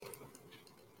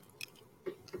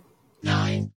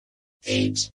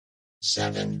8,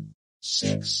 7,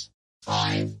 6,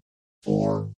 5,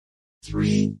 4,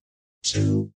 3,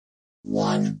 2,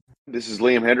 1. This is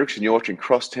Liam Hendricks, and you're watching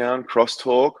Crosstown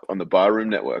Crosstalk on the Barroom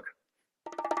Network.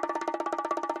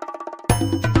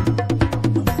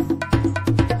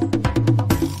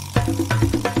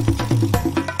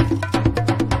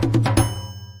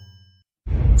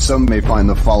 Some may find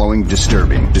the following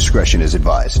disturbing. Discretion is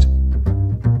advised.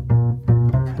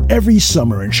 Every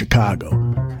summer in Chicago,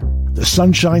 the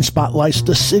sunshine spotlights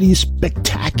the city's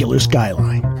spectacular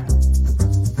skyline.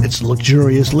 Its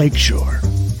luxurious lakeshore,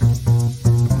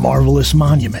 marvelous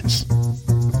monuments,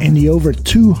 and the over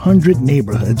 200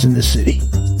 neighborhoods in the city.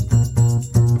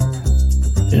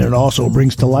 And it also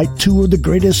brings to light two of the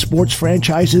greatest sports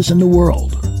franchises in the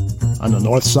world. On the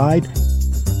north side,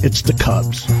 it's the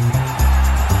Cubs.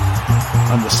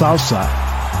 On the south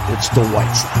side, it's the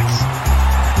White Sox.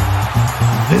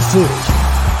 This is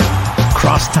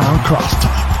Crosstown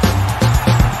Crosstalk.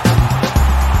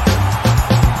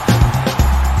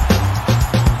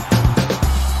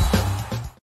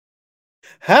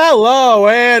 Hello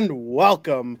and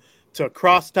welcome to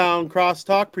Crosstown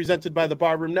Crosstalk, presented by the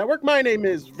Barroom Network. My name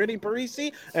is Vinnie,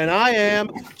 Parise, and I am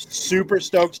super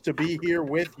stoked to be here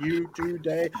with you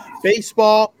today.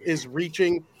 Baseball is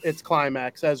reaching its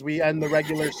climax as we end the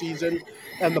regular season,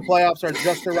 and the playoffs are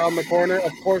just around the corner.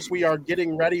 Of course, we are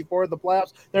getting ready for the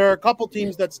playoffs. There are a couple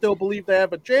teams that still believe they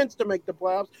have a chance to make the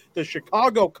playoffs. The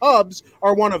Chicago Cubs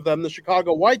are one of them. The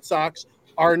Chicago White Sox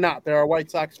are not. There are White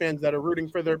Sox fans that are rooting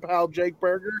for their pal Jake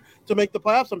Berger to make the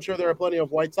playoffs. I'm sure there are plenty of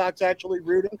White Sox actually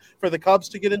rooting for the Cubs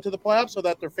to get into the playoffs so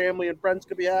that their family and friends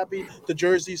could be happy. The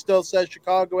jersey still says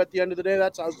Chicago at the end of the day.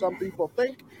 That's how some people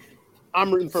think.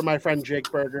 I'm rooting for my friend Jake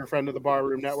Berger, friend of the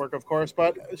Barroom Network, of course.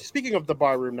 But speaking of the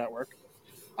Barroom Network,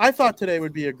 I thought today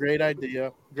would be a great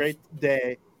idea, great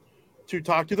day to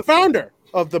talk to the founder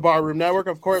of the Barroom Network.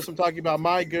 Of course, I'm talking about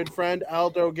my good friend,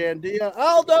 Aldo Gandia.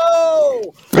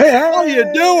 Aldo! Hey! How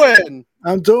you doing?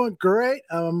 I'm doing great.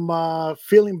 I'm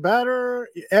feeling better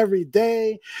every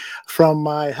day from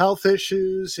my health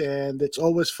issues, and it's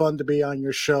always fun to be on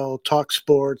your show, talk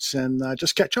sports, and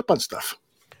just catch up on stuff.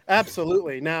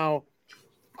 Absolutely. Now,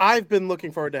 I've been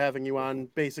looking forward to having you on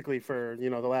basically for, the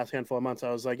last handful of months. I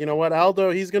was like, you know what,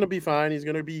 Aldo, he's going to be fine. He's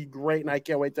going to be great, and I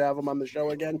can't wait to have him on the show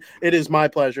again. It is my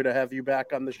pleasure to have you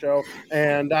back on the show,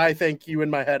 and I thank you in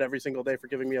my head every single day for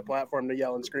giving me a platform to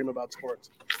yell and scream about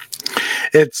sports.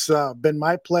 It's been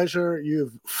my pleasure.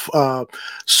 You've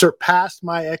surpassed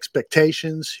my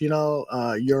expectations.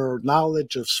 Your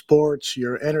knowledge of sports,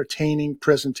 your entertaining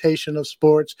presentation of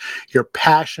sports, your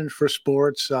passion for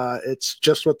sports. It's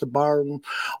just what the Barroom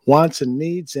wants and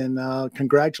needs. And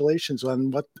congratulations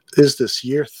on what is this,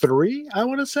 year 3, I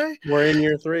want to say? We're in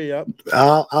year 3, yep.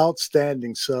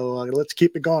 Outstanding. So let's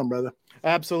keep it going, brother.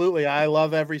 Absolutely. I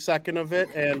love every second of it,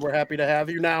 and we're happy to have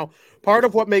you. Now, part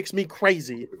of what makes me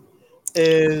crazy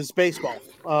is baseball.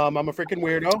 I'm a freaking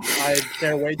weirdo. I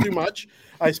care way too much.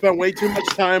 I spent way too much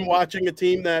time watching a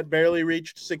team that barely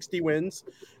reached 60 wins.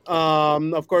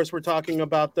 Of course, we're talking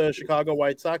about the Chicago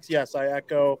White Sox. Yes, I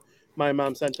echo my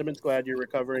mom's sentiments. Glad you're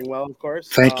recovering well, of course.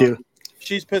 Thank you.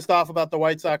 She's pissed off about the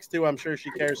White Sox, too. I'm sure she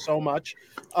cares so much.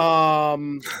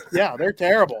 Yeah, they're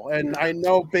terrible. And I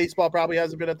know baseball probably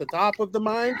hasn't been at the top of the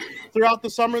mind throughout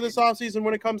the summer this offseason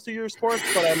when it comes to your sports.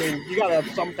 But, I mean, you got to have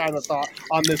some kind of thought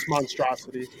on this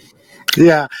monstrosity.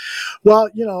 Yeah. Well,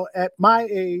 at my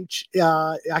age,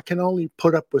 I can only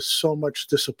put up with so much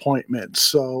disappointment.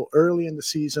 So early in the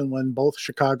season, when both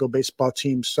Chicago baseball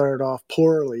teams started off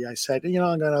poorly, I said, I'm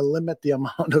going to limit the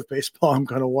amount of baseball I'm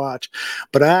going to watch.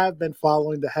 But I've been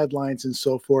following the headlines and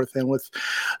so forth. And with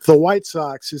the White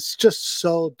Sox, it's just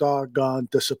so doggone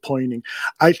disappointing.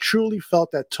 I truly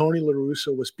felt that Tony La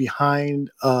Russa was behind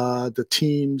the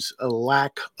team's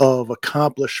lack of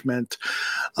accomplishment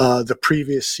the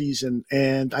previous season.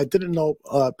 And I didn't know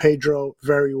Pedro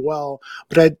very well,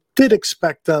 but I did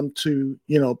expect them to,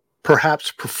 perhaps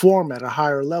perform at a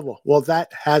higher level. Well,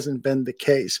 that hasn't been the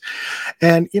case.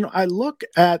 And, I look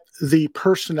at the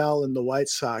personnel in the White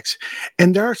Sox,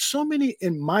 and there are so many,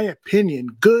 in my opinion,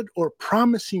 good or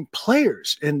promising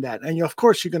players in that. And, of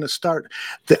course, you're going to start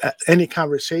any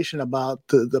conversation about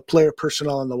the player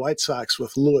personnel in the White Sox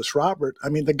with Lewis Robert. I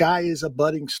mean, the guy is a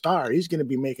budding star. He's going to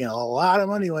be making a lot of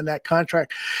money when that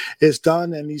contract is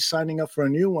done and he's signing up for a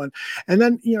new one. And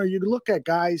then, you look at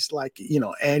guys like,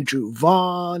 Andrew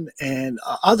Vaughn and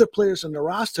other players on the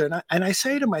roster. And I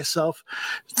say to myself,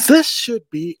 this should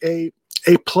be a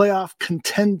playoff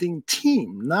contending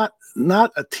team, not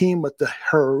a team with the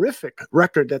horrific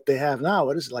record that they have now.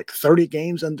 What is it, like 30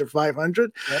 games under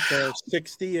 500? Yep, they're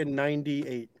 60 and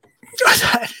 98.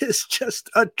 That is just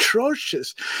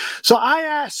atrocious. So I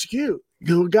ask you,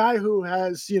 a guy who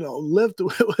has, lived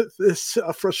with this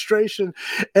frustration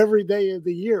every day of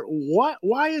the year,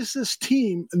 why is this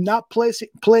team not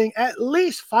playing at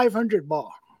least 500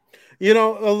 ball?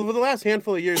 Over the last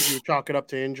handful of years, you chalk it up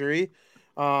to injury.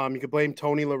 You could blame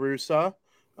Tony La Russa.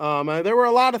 There were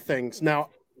a lot of things. Now,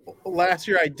 last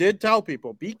year I did tell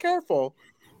people, be careful.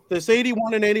 This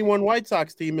 81-81 White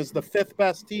Sox team is the 5th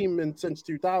best team since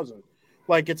 2000.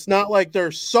 Like, it's not like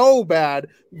they're so bad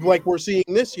like we're seeing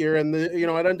this year. And, it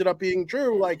ended up being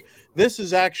true. Like, this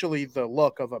is actually the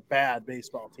look of a bad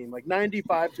baseball team. Like,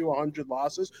 95 to 100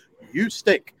 losses, you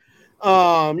stink.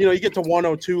 You get to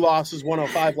 102 losses,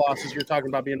 105 losses, you're talking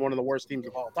about being one of the worst teams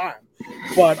of all time.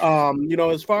 But,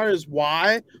 as far as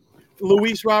why,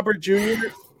 Luis Robert Jr.,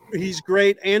 he's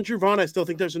great. Andrew Vaughn, I still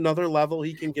think there's another level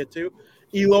he can get to.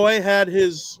 Eloy had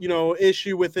his,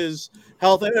 issue with his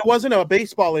health. And it wasn't a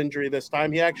baseball injury this time.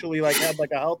 He actually had a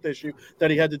health issue that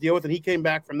he had to deal with. And he came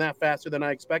back from that faster than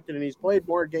I expected. And he's played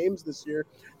more games this year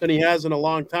than he has in a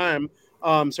long time,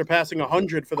 surpassing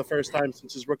 100 for the first time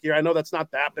since his rookie year. I know that's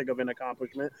not that big of an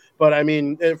accomplishment, but I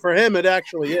mean, for him, it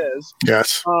actually is.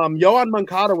 Yes. Yohan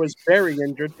Moncada was very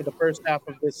injured for the first half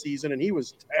of this season, and he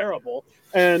was terrible.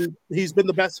 And he's been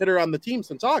the best hitter on the team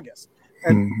since August.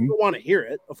 And you don't want to hear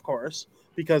it, of course,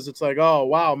 because it's like, oh,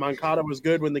 wow, Moncada was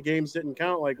good when the games didn't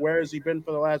count. Like, where has he been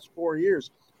for the last 4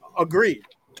 years? Agreed.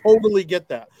 Totally get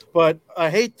that. But I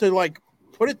hate to,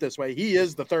 put it this way. He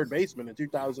is the third baseman in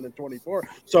 2024.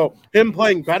 So him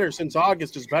playing better since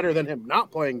August is better than him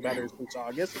not playing better since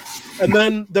August. And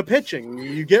then the pitching.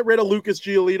 You get rid of Lucas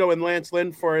Giolito and Lance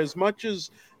Lynn. For as much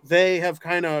as they have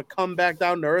kind of come back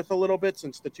down to earth a little bit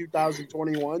since the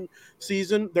 2021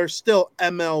 season, they're still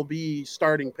MLB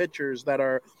starting pitchers that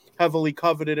are heavily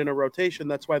coveted in a rotation.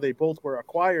 That's why they both were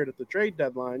acquired at the trade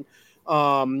deadline.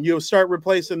 You'll start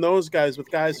replacing those guys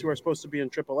with guys who are supposed to be in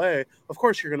AAA. Of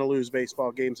course, you're going to lose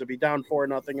baseball games and be down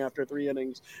 4-0 after 3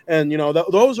 innings. And,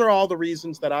 those are all the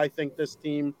reasons that I think this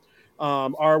team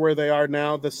are where they are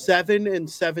now. The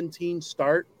 7-17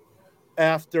 start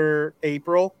after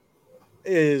April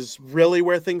is really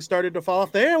where things started to fall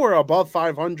off. They were above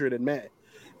 500 in May.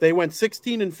 They went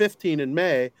 16-15 in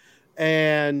May,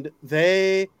 and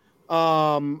they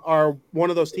are one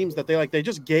of those teams that they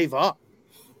just gave up.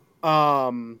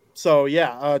 Chubb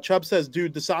says,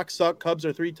 dude, the Sox suck. Cubs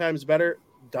are 3 times better.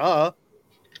 Duh.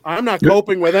 I'm not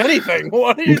coping with anything.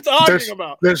 What are you talking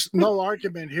about? There's no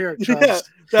argument here, Chubbs. Yeah,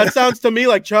 that sounds to me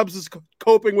like Chubbs is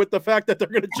coping with the fact that they're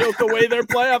going to choke away their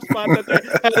playoff spot that they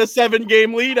had a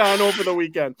 7-game lead on over the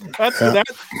weekend.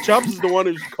 Chubbs is the one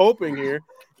who's coping here.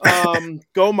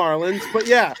 Go Marlins. But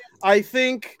yeah, I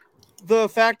think the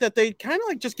fact that they kind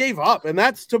of just gave up, and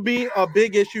that's to me a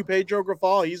big issue. Pedro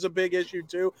Grifol, he's a big issue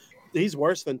too. He's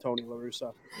worse than Tony La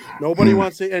Russa. Nobody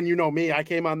wants to, and me, I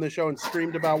came on the show and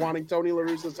screamed about wanting Tony La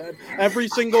Russa's head every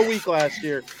single week last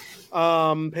year.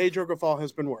 Pedro Grifol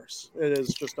has been worse. It is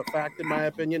just a fact, in my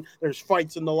opinion. There's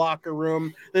fights in the locker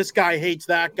room. This guy hates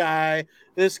that guy.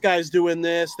 This guy's doing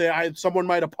this. Someone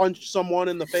might have punched someone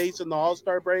in the face in the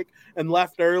All-Star break and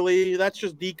left early. That's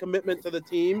just decommitment to the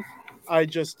team.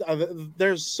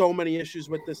 There's so many issues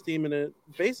with this team, and it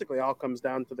basically all comes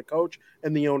down to the coach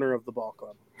and the owner of the ball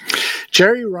club.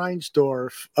 Jerry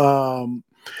Reinsdorf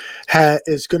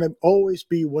is going to always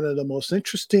be one of the most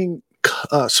interesting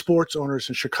sports owners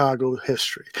in Chicago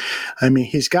history. I mean,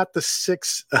 he's got the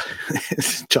 6.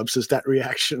 Chubbs says that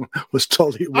reaction was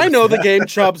totally. I know the game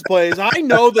Chubbs plays. I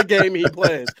know the game he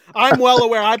plays. I'm well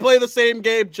aware. I play the same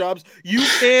game, Chubbs. You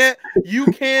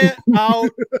can't out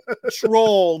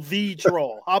troll the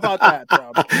troll. How about that,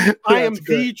 Chubbs? I am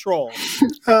the troll.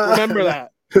 Remember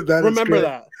that. Remember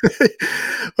that.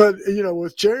 But,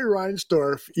 with Jerry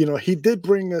Reinsdorf, he did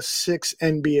bring us 6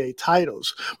 NBA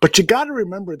titles. But you got to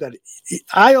remember that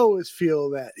I always feel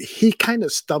that he kind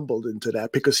of stumbled into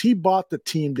that because he bought the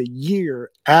team the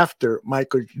year after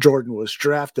Michael Jordan was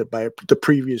drafted by the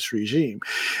previous regime.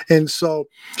 And so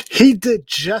he did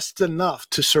just enough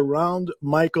to surround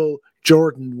Michael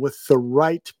Jordan with the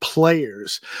right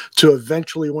players to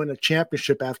eventually win a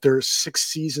championship after 6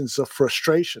 seasons of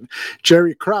frustration.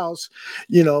 Jerry Krause,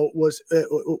 was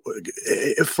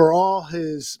for all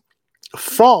his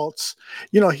faults,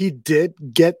 he did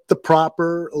get the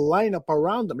proper lineup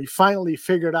around him. He finally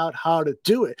figured out how to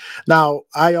do it. Now,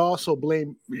 I also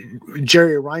blame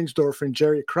Jerry Reinsdorf and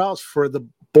Jerry Krause for the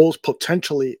Bulls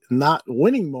potentially not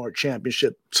winning more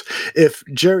championships if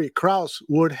Jerry Krause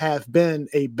would have been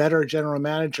a better general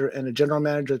manager and a general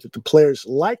manager that the players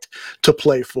liked to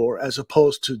play for as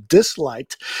opposed to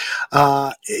disliked.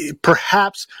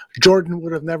 Perhaps Jordan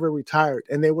would have never retired,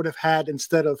 and they would have had,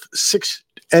 instead of 6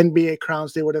 NBA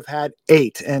crowns, they would have had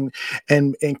 8 and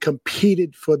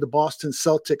competed for the Boston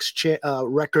Celtics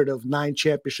record of 9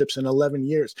 championships in 11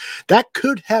 years. That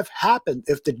could have happened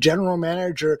if the general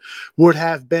manager would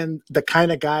have been the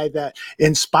kind of guy that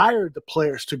inspired the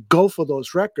players to go for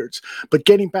those records. But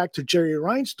getting back to Jerry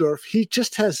Reinsdorf, he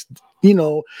just has,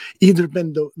 either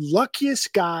been the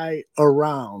luckiest guy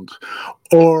around,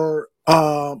 or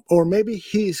maybe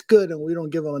he's good and we don't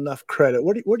give him enough credit.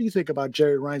 What do you think about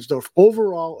Jerry Reinsdorf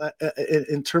overall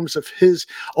in terms of his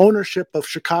ownership of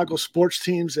Chicago sports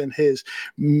teams and his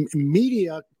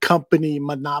media company,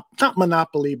 not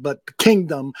monopoly, but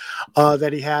kingdom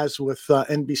that he has with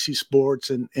NBC Sports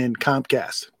and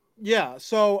Comcast? Yeah,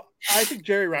 so I think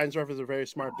Jerry Reinsdorf is a very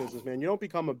smart businessman. You don't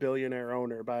become a billionaire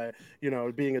owner by,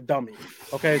 being a dummy.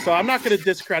 Okay, so I'm not going to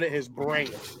discredit his brain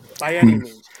by any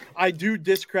means. I do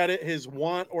discredit his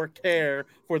want or care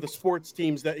for the sports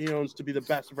teams that he owns to be the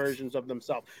best versions of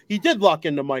themselves. He did luck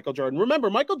into Michael Jordan.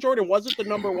 Remember, Michael Jordan wasn't the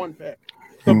number 1 pick.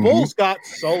 The Bulls got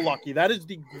so lucky. That is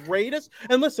the greatest.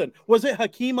 And listen, was it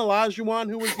Hakeem Olajuwon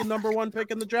who was the number 1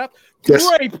 pick in the draft? Yes.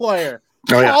 Great player.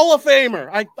 Oh, yeah. Hall of Famer.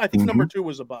 I think number 2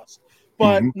 was a bust.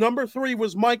 But number 3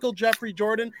 was Michael Jeffrey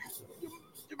Jordan.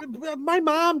 My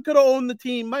mom could have owned the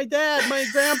team. My dad, my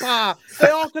grandpa, they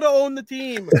all could have owned the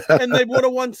team. And they would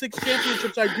have won 6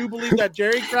 championships. I do believe that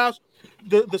Jerry Krause,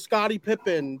 the Scottie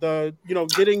Pippen,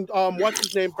 getting what's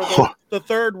his name for the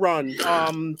third run,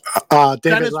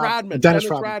 Dennis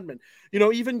Rodman.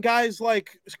 Even guys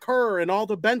like Kerr and all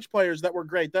the bench players that were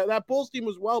great. That Bulls team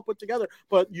was well put together,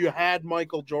 but you had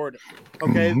Michael Jordan.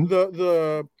 Okay,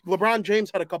 the LeBron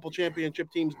James had a couple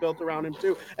championship teams built around him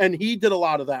too, and he did a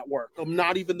lot of that work.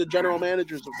 Not even the general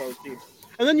managers of those teams.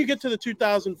 And then you get to the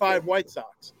 2005 White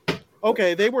Sox.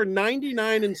 Okay, they were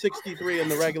 99-63 in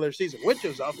the regular season, which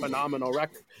is a phenomenal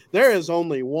record. There is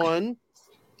only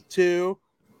two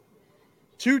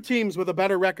teams with a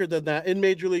better record than that in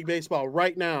Major League Baseball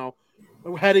right now.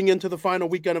 Heading into the final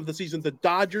weekend of the season, the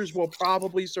Dodgers will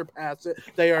probably surpass it.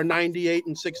 They are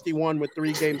 98-61 with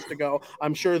 3 games to go.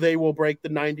 I'm sure they will break the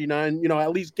 99,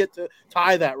 at least get to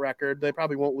tie that record. They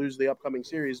probably won't lose the upcoming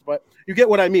series, but you get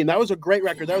what I mean. That was a great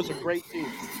record. That was a great team.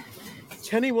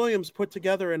 Kenny Williams put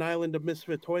together an island of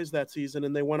misfit toys that season,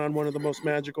 and they went on one of the most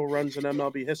magical runs in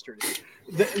MLB history.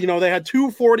 They had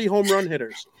 2 40 home run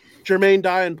hitters, Jermaine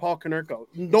Dye and Paul Konerko.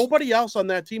 Nobody else on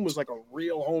that team was like a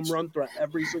real home run threat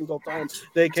every single time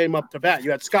they came up to bat.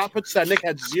 You had Scott Podsednik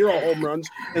had 0 home runs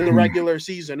in the regular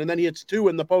season, and then he hits 2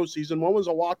 in the postseason. One was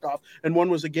a walk-off, and one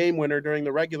was a game winner during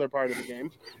the regular part of the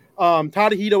game.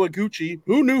 Tadahito Iguchi,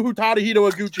 who knew who Tadahito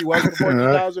Iguchi was before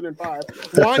 2005?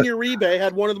 Juan Uribe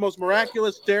had one of the most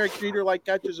miraculous Derek Jeter-like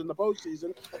catches in the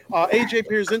postseason. AJ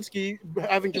Pierzynski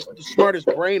having just the smartest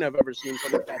brain I've ever seen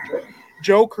from a catcher.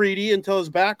 Joe Creedy, until his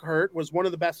back hurt, was one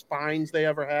of the best finds they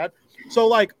ever had.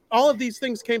 So, all of these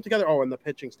things came together. Oh, and the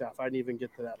pitching staff. I didn't even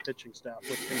get to that pitching staff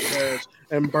with Contreras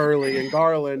and Burley and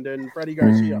Garland and Freddie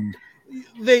Garcia.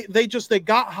 They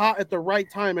got hot at the right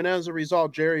time, and as a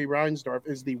result, Jerry Reinsdorf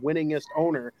is the winningest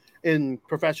owner in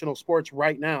professional sports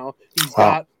right now.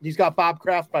 He's got Bob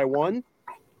Kraft by 1,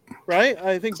 right?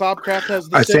 I think Bob Kraft has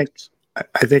the 6.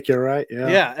 I think you're right. Yeah.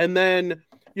 Yeah, and then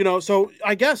so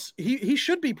I guess he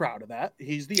should be proud of that.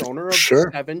 He's the owner of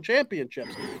 7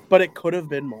 championships, but it could have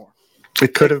been more.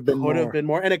 It could have been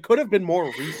more, and it could have been more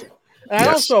recent. And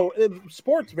also,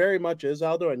 sports very much is,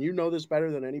 Aldo, and you know this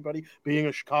better than anybody, being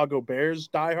a Chicago Bears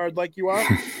diehard like you are.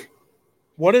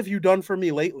 What have you done for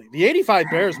me lately? The 85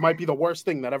 Bears might be the worst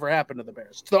thing that ever happened to the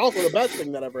Bears. It's also the best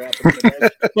thing that ever happened to the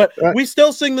Bears. But we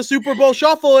still sing the Super Bowl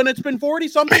Shuffle, and it's been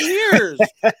 40-something years.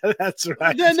 That's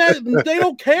right. They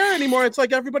don't care anymore. It's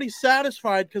like everybody's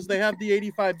satisfied because they have the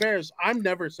 85 Bears. I'm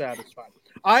never satisfied.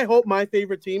 I hope my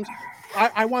favorite teams –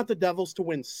 I want the Devils to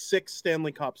win 6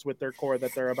 Stanley Cups with their core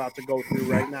that they're about to go through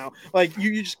right now.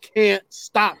 You just can't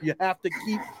stop. You have to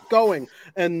keep going.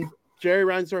 And Jerry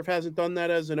Reinsdorf hasn't done that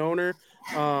as an owner.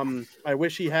 I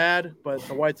wish he had, but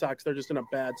the White Sox, they're just in a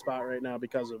bad spot right now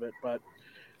because of it. But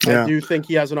I do think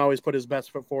he hasn't always put his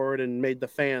best foot forward and made the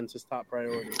fans his top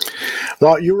priority.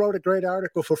 Well, you wrote a great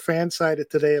article for Fansided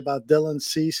today about Dylan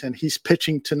Cease, and he's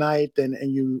pitching tonight. And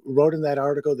you wrote in that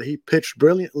article that he pitched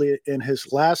brilliantly in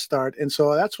his last start. And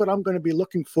so that's what I'm going to be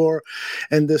looking for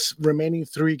in this remaining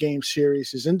 3-game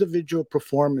series, is individual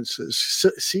performances.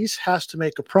 Cease has to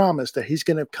make a promise that he's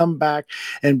going to come back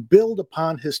and build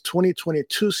upon his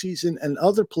 2022 season, and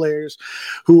other players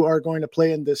who are going to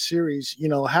play in this series,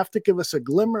 have to give us a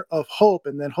glimmer of hope.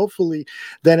 And then hopefully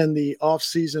then in the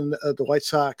offseason, the White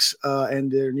Sox and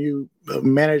their new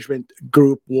management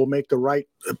group will make the right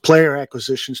player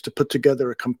acquisitions to put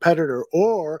together a competitor,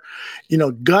 or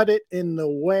gut it in the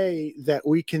way that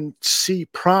we can see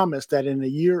promise that in a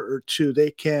year or two they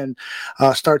can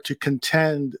start to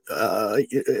contend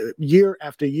year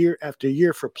after year after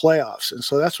year for playoffs. And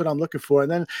so that's what I'm looking for.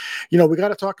 And then we got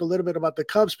to talk a little bit about the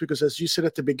Cubs, because as you said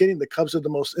at the beginning, the Cubs are the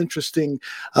most interesting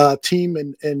team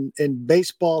in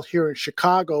baseball here in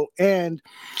Chicago, and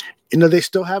they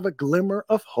still have a glimmer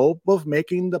of hope of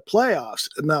making the playoffs.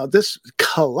 Now, this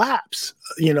collapse,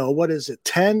 what is it,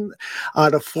 10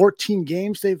 out of 14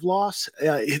 games they've lost?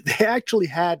 They actually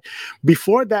had,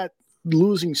 before that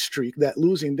losing streak,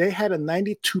 they had a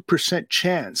 92%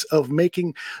 chance of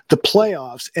making the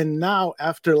playoffs. And now,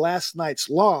 after last night's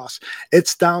loss,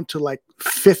 it's down to like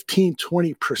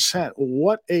 15-20%.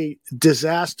 What a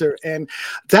disaster. And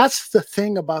that's the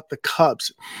thing about the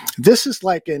Cubs. This is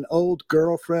like an old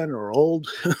girlfriend, or old,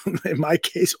 in my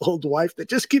case, old wife, that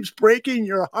just keeps breaking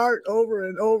your heart over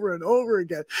and over and over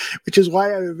again, which is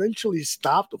why I eventually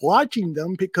stopped watching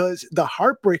them, because the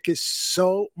heartbreak is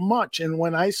so much. And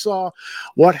when I saw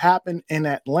what happened in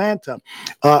Atlanta,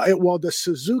 the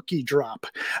Suzuki drop,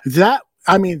 that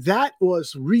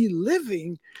was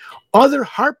reliving other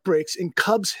heartbreaks in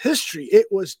Cubs history. It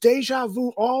was deja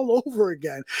vu all over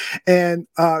again. And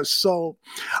so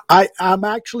I'm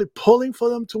actually pulling for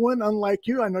them to win, unlike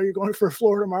you. I know you're going for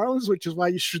Florida Marlins, which is why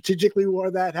you strategically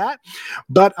wore that hat.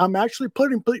 But I'm actually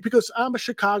because I'm a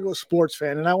Chicago sports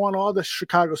fan, and I want all the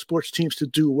Chicago sports teams to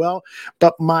do well.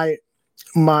 But my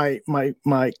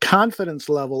confidence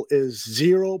level is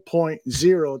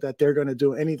 0.0 that they're going to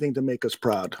do anything to make us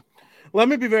proud. Let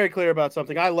me be very clear about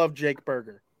something. I love Jake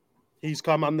Berger. He's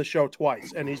come on the show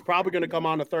twice, and he's probably going to come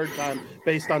on a third time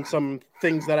based on some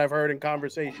things that I've heard in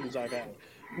conversations I've had.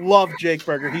 Love Jake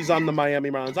Berger. He's on the Miami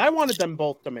Marlins. I wanted them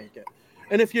both to make it.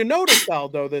 And if you noticed,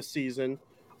 Aldo, this season,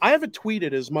 I haven't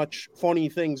tweeted as much funny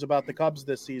things about the Cubs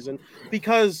this season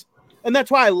because – and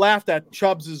that's why I laughed at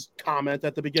Chubbs' comment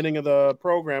at the beginning of the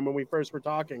program when we first were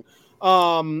talking.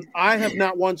 I have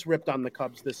not once ripped on the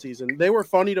Cubs this season. They were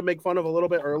funny to make fun of a little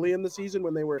bit early in the season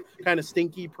when they were kind of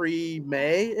stinky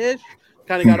pre-May-ish,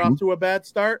 kind of got off to a bad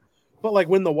start. But like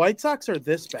when the White Sox are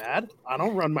this bad, I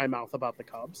don't run my mouth about the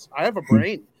Cubs. I have a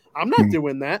brain. I'm not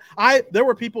doing that. There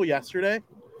were people yesterday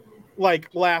like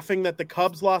laughing that the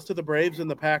Cubs lost to the Braves and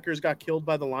the Packers got killed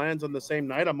by the Lions on the same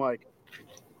night. I'm like,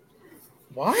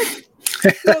 what?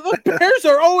 The Bears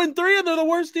are 0-3 and they're the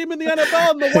worst team in the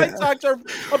NFL, and the White Sox are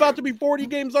about to be 40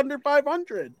 games under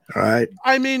 500. All right.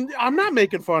 I mean, I'm not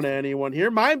making fun of anyone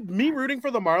here. Me rooting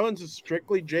for the Marlins is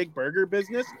strictly Jake Berger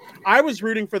business. I was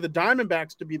rooting for the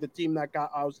Diamondbacks to be the team that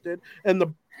got ousted, and the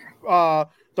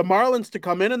Marlins to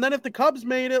come in. And then if the Cubs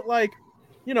made it, like,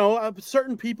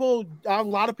 certain people, a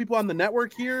lot of people on the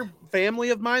network here, family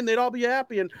of mine, they'd all be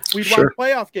happy, and we'd watch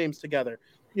playoff games together.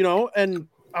 And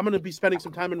I'm going to be spending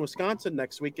some time in Wisconsin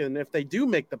next week, and if they do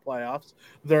make the playoffs,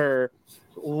 their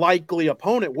likely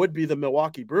opponent would be the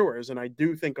Milwaukee Brewers, and I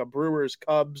do think a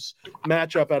Brewers-Cubs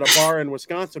matchup at a bar in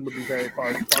Wisconsin would be very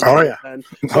fun. And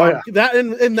so that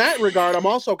in that regard, I'm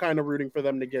also kind of rooting for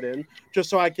them to get in, just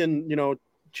so I can,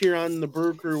 cheer on the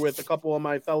Brew Crew with a couple of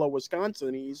my fellow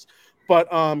Wisconsinites, but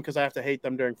because I have to hate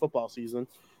them during football season.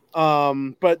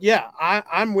 But yeah,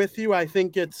 I'm with you. I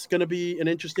think it's going to be an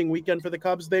interesting weekend for the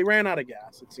Cubs. They ran out of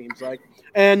gas, it seems like.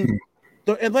 And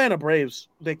the Atlanta Braves,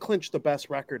 they clinched the best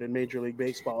record in Major League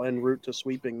Baseball en route to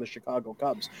sweeping the Chicago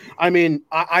Cubs. I mean,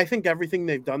 I think everything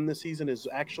they've done this season is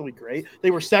actually great.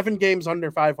 They were 7 games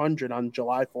under 500 on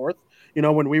July 4th.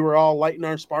 When we were all lighting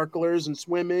our sparklers and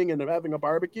swimming and having a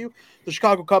barbecue, the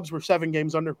Chicago Cubs were 7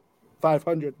 games under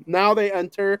 500. Now they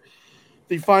enter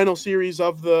the final series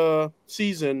of the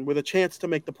season with a chance to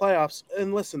make the playoffs.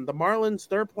 And listen, the Marlins,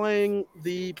 they're playing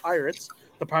the Pirates.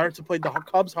 The Pirates have played the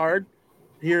Cubs hard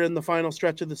here in the final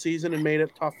stretch of the season and made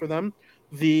it tough for them.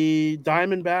 The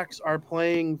Diamondbacks are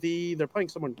playing they're playing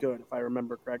someone good, if I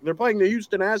remember correctly. They're playing the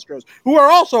Houston Astros, who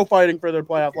are also fighting for their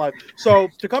playoff life. So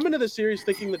to come into the series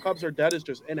thinking the Cubs are dead is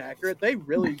just inaccurate. They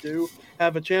really do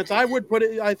have a chance. I would put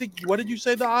it, I think, what did you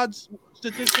say the odds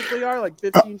statistically are? Like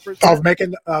 15%?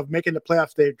 Of making the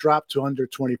playoffs, they've dropped to under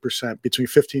 20%, between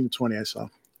 15 and 20, I saw.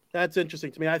 That's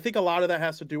interesting to me. I think a lot of that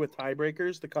has to do with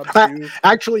tiebreakers. The Cubs do.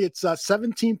 Actually, it's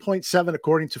 17.7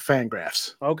 according to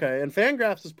Fangraphs. Okay, and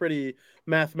Fangraphs is pretty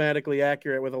mathematically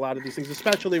accurate with a lot of these things,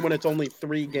 especially when it's only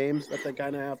 3 games that they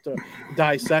kind of have to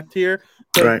dissect here.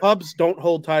 The Right. Cubs don't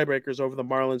hold tiebreakers over the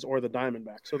Marlins or the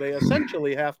Diamondbacks, so they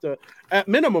essentially have to, at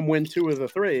minimum, win 2 of the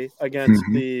 3 against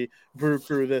the Brew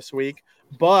Crew this week.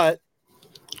 But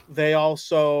they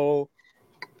also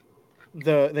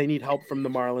they need help from the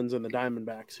Marlins and the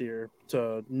Diamondbacks here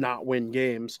to not win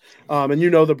games. And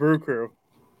the Brew Crew.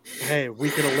 Hey,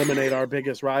 we can eliminate our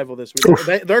biggest rival this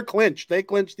week. They're clinched. They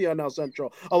clinched the NL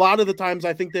Central. A lot of the times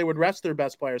I think they would rest their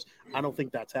best players. I don't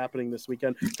think that's happening this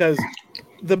weekend because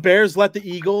the Bears let the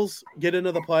Eagles get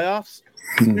into the playoffs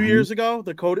 2 years ago.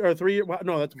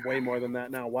 No, that's way more than that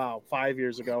now. Wow, 5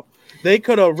 years ago. They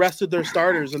could have rested their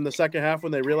starters in the second half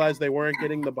when they realized they weren't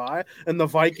getting the bye, and the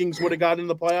Vikings would have gotten in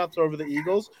the playoffs over the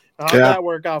Eagles. How'd that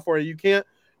work out for you? You can't.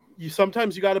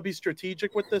 Sometimes you got to be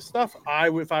strategic with this stuff.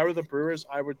 If I were the Brewers,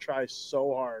 I would try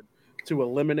so hard to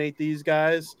eliminate these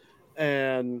guys.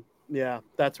 And yeah,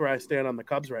 that's where I stand on the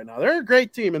Cubs right now. They're a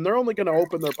great team, and they're only going to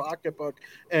open their pocketbook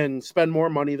and spend more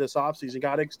money this offseason.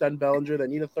 Got to extend Bellinger. They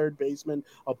need a third baseman,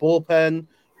 a bullpen,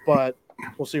 but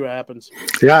we'll see what happens.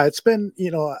 Yeah, it's been,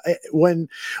 when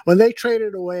they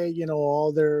traded away,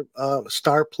 all their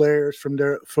star players from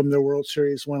their World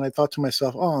Series, when I thought to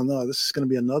myself, oh no, this is going to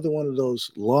be another one of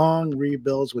those long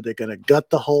rebuilds where they're going to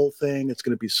gut the whole thing. It's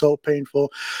going to be so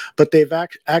painful, but they've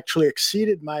actually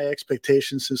exceeded my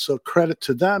expectations, and so credit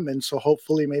to them. And so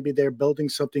hopefully maybe they're building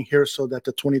something here so that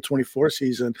the 2024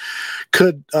 season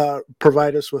could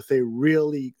provide us with a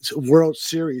really World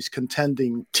Series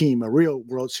contending team, a real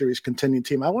World Series contending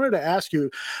team. I wanted to ask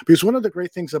you, because one of the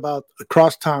great things about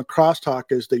Crosstown Crosstalk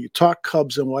is that you talk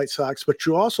Cubs and White Sox, but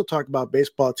you also talk about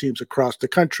baseball teams across the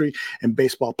country and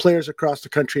baseball players across the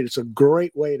country. It's a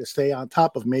great way to stay on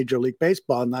top of Major League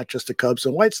Baseball, not just the Cubs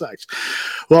and White Sox.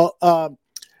 Well,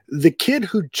 the kid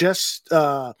who just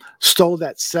stole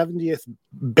that 70th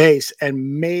base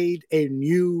and made a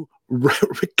new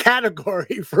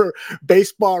category for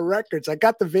baseball records. I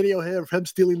got the video here of him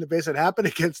stealing the base. It happened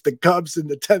against the Cubs in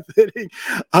the 10th inning.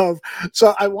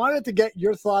 So I wanted to get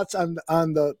your thoughts on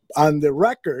the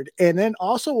record, and then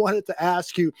also wanted to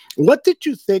ask you, what did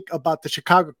you think about the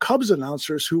Chicago Cubs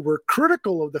announcers who were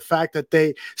critical of the fact that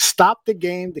they stopped the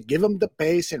game to give him the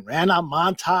base and ran a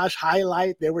montage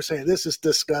highlight? They were saying this is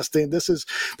disgusting. This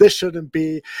shouldn't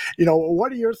be.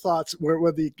 What are your thoughts?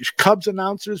 Were the Cubs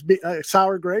announcers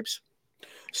sour grapes?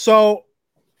 So,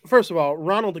 first of all,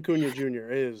 Ronald Acuna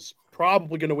Jr. is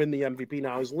probably going to win the MVP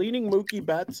now. I was leading Mookie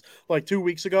Betts like 2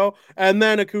 weeks ago, and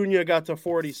then Acuna got to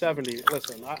 40-70.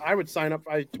 Listen, I would sign up.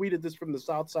 I tweeted this from the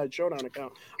Southside Showdown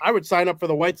account. I would sign up for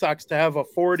the White Sox to have a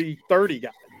 40-30 guy.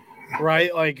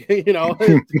 Right? Like,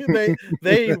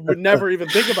 they would never even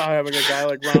think about having a guy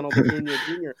like Ronald Acuna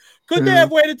Jr. Could they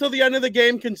have waited till the end of the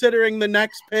game, considering the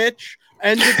next pitch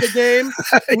ended the game?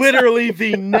 Literally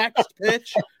the next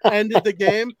pitch ended the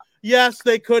game. Yes,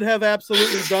 they could have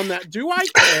absolutely done that. Do I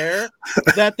care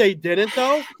that they didn't,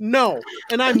 though? No.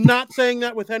 And I'm not saying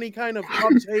that with any kind of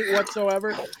Cubs hate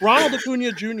whatsoever. Ronald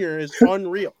Acuna Jr. is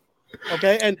unreal.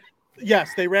 Okay? And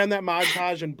yes, they ran that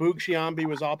montage, and Boog Sciambi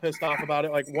was all pissed off about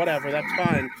it. Like, whatever, that's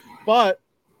fine. But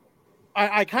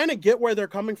I kind of get where they're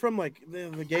coming from. Like,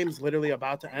 the game's literally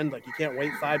about to end. Like, you can't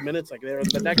wait 5 minutes. Like, they're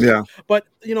the next. Yeah. But,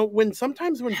 when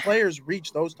players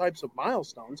reach those types of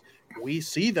milestones, we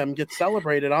see them get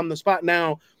celebrated on the spot.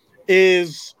 Now,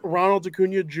 is Ronald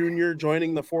Acuna Jr.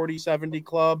 joining the 40-70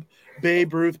 club,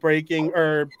 Babe Ruth breaking,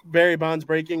 or Barry Bonds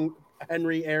breaking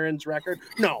Henry Aaron's record?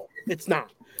 No, it's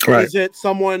not. Right. Is it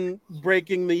someone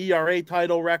breaking the ERA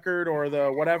title record or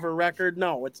the whatever record?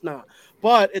 No, it's not.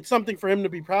 But it's something for him to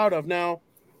be proud of. Now,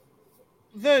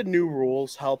 the new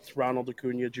rules helped Ronald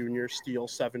Acuna Jr. steal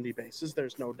 70 bases.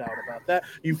 There's no doubt about that.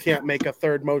 You can't make a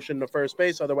third motion to first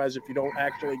base. Otherwise, if you don't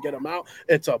actually get him out,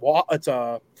 I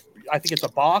think it's a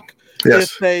balk. Yes.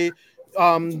 If they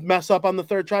mess up on the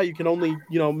third try, you can only,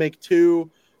 make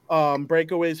 2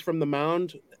 breakaways from the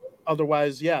mound.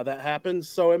 Otherwise, yeah, that happens.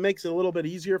 So it makes it a little bit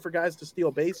easier for guys to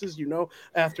steal bases.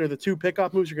 After the 2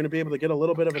 pickoff moves, you're going to be able to get a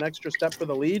little bit of an extra step for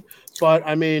the lead. But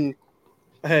I mean,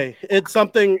 hey, it's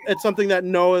something that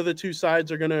no of the 2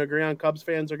 sides are going to agree on. Cubs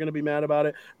fans are going to be mad about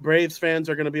it. Braves fans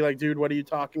are going to be like, dude, what are you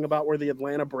talking about? We're the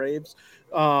Atlanta Braves.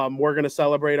 We're going to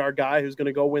celebrate our guy who's going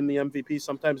to go win the MVP.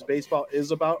 Sometimes baseball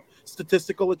is about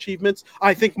statistical achievements.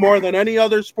 I think more than any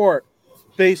other sport,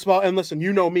 baseball, and listen,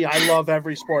 you know me, I love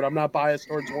every sport. I'm not biased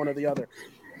towards one or the other.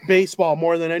 Baseball,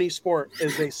 more than any sport,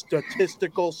 is a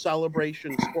statistical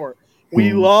celebration sport.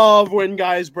 We love when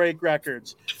guys break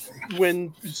records.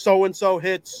 When so-and-so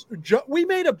hits, we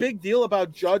made a big deal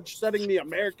about Judge setting the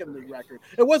American League record.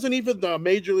 It wasn't even the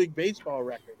Major League Baseball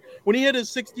record. When he hit his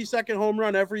 60-second home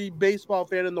run, every baseball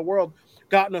fan in the world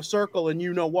got in a circle, and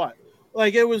you know what?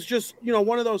 Like, it was just,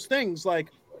 one of those things. Like,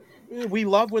 we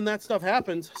love when that stuff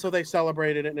happens, so they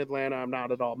celebrated it in Atlanta. I'm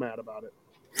not at all mad about it.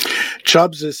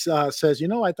 Chubbs says,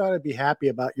 I thought I'd be happy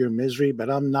about your misery, but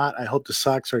I'm not. I hope the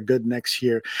Sox are good next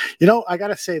year. I got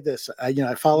to say this. I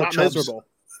follow Not Chubbs. miserable.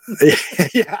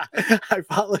 Yeah, I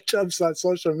follow Chubbs on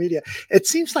social media. It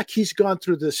seems like he's gone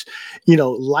through this,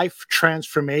 life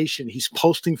transformation. He's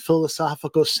posting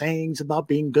philosophical sayings about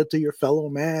being good to your fellow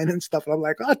man and stuff. And I'm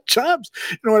like, oh, Chubbs.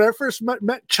 When I first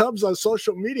met Chubbs on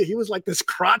social media, he was like this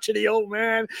crotchety old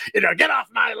man, get off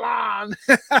my lawn.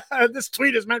 This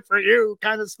tweet is meant for you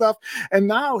kind of stuff. And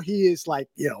now he is like,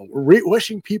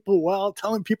 wishing people well,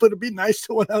 telling people to be nice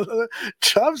to one another.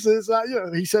 Chubbs is,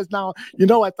 he says now,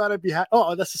 I thought I'd be happy.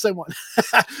 Oh, that's the same one.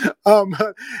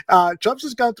 Chubbs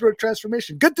has gone through a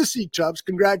transformation. Good to see Chubbs.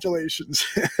 Congratulations.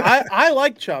 I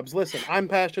like Chubbs. Listen, I'm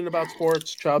passionate about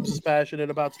sports. Chubbs is passionate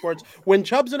about sports. When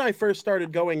Chubbs and I first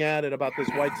started going at it about this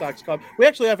White Sox Cubs, we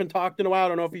actually haven't talked in a while. I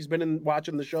don't know if he's been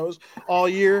watching the shows all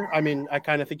year. I mean, I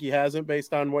kind of think he hasn't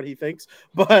based on what he thinks.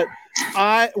 But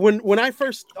when I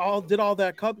first did all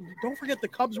that Cubs, don't forget the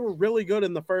Cubs were really good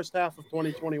in the first half of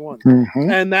 2021.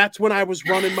 Mm-hmm. And that's when I was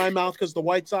running my mouth because the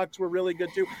White Sox were really good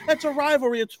too. That's a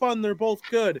rivalry. It's fun. They're both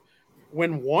good.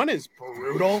 When one is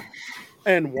brutal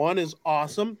and one is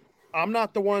awesome, I'm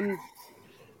not the one.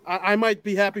 I might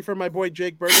be happy for my boy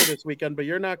Jake Berger this weekend, but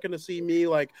you're not going to see me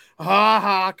like,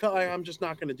 I'm just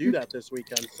not going to do that this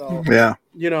weekend. So, yeah,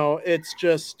 it's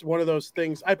just one of those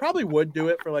things. I probably would do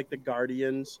it for like the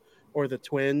Guardians or the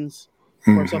Twins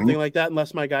or something like that,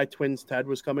 unless my guy Twins Ted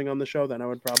was coming on the show, then I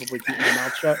would probably keep my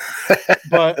mouth shut.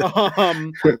 But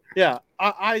yeah,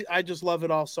 I just love it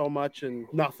all so much, and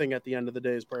nothing at the end of the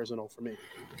day is personal for me.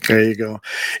 There you go.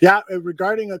 Yeah,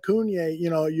 regarding Acuna,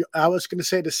 I was going to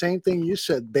say the same thing you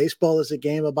said. Baseball is a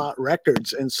game about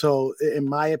records, and so, in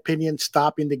my opinion,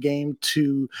 stopping the game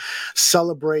to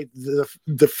celebrate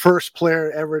the first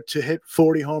player ever to hit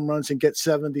 40 home runs and get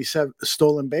 77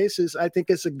 stolen bases, I think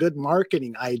it's a good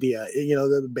marketing idea.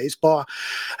 The baseball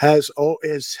has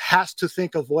to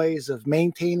think of ways of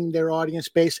maintaining their audience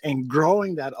base and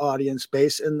growing that audience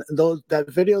base. And that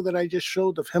video that I just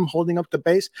showed of him holding up the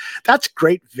base, that's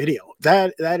great video.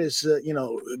 That is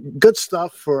good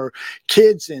stuff for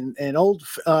kids and old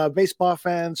baseball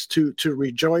fans to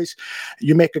rejoice.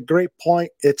 You make a great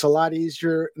point. It's a lot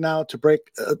easier now to break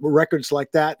records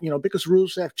like that, because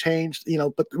rules have changed.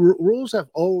 But rules have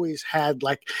always had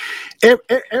like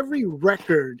every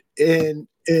record in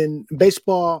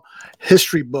baseball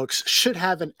history books should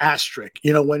have an asterisk.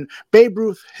 When Babe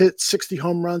Ruth hit 60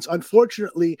 home runs,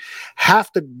 unfortunately,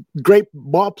 half the great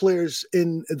ball players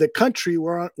in the country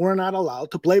were not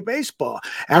allowed to play baseball.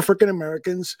 African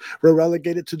Americans were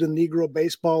relegated to the Negro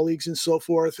baseball leagues and so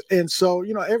forth. And so,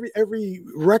 every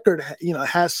record,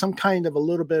 has some kind of a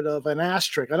little bit of an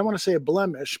asterisk. I don't want to say a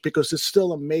blemish because it's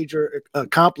still a major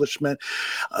accomplishment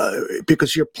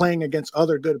because you're playing against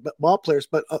other good ball players.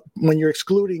 But when you're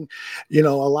excluding, a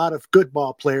lot of good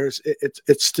ball players,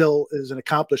 it still is an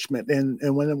accomplishment. And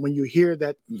when you hear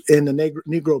that in the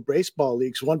Negro baseball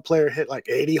leagues, one player hit like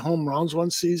 80 home runs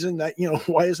one season, that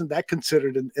why isn't that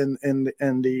considered in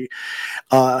the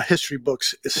history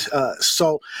books?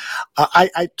 So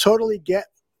I totally get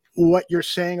what you're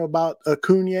saying about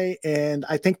Acuna, and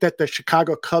I think that the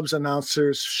Chicago Cubs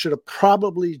announcers should have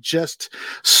probably just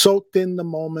soaked in the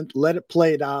moment, let it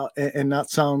play it out, and not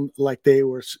sound like they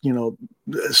were,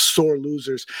 sore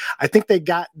losers. I think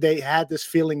they had this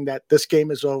feeling that this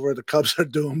game is over, the Cubs are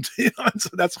doomed, and so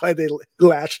that's why they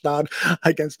lashed out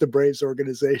against the Braves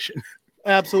organization.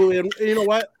 Absolutely, and you know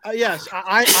what? Yes,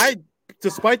 I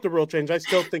despite the rule change, I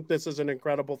still think this is an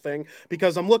incredible thing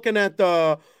because I'm looking at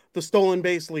the stolen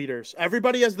base leaders.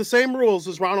 Everybody has the same rules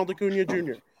as Ronald Acuna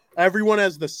Jr. Everyone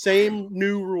has the same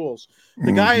new rules.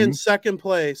 The guy in second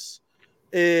place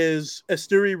is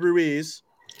Esteury Ruiz,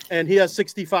 and he has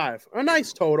 65. A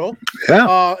nice total.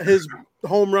 Yeah. His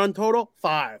home run total,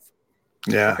 5.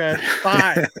 Yeah. Okay,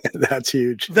 5. That's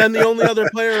huge. Then the only other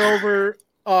player over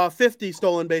 50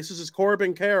 stolen bases is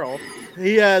Corbin Carroll.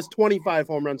 He has 25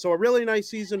 home runs. So a really nice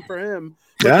season for him.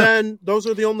 But then those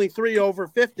are the only 3 over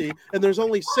 50, and there's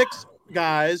only 6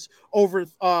 guys over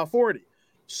 40.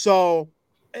 So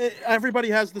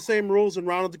everybody has the same rules, and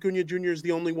Ronald Acuna Jr. is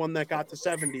the only one that got to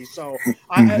 70. So,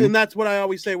 and that's what I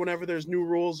always say whenever there's new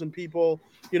rules and people,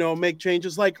 make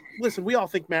changes. Like, listen, we all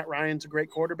think Matt Ryan's a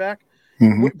great quarterback.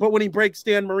 But when he breaks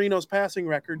Dan Marino's passing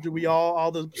record, do we all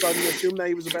of a sudden assume that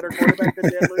he was a better quarterback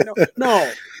than Dan Marino?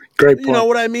 No. Great point. You know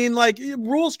what I mean? Like,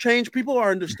 rules change. People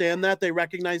understand that. They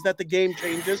recognize that the game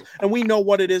changes, and we know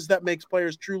what it is that makes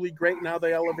players truly great and how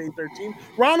they elevate their team.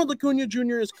 Ronald Acuna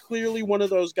Jr. is clearly one of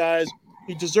those guys.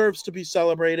 He deserves to be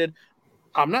celebrated.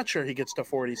 I'm not sure he gets to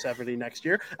 40-70 next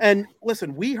year. And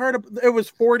listen, we heard it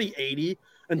was 40-80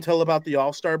 until about the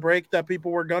All-Star break that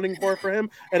people were gunning for him.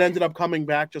 It ended up coming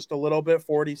back just a little bit,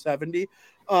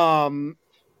 40-70.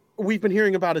 We've been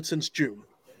hearing about it since June.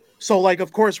 So, like,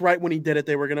 of course, right when he did it,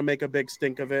 they were going to make a big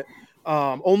stink of it.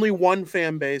 Only one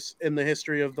fan base in the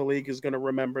history of the league is going to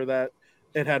remember that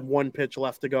it had one pitch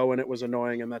left to go and it was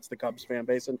annoying, and that's the Cubs fan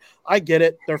base. And I get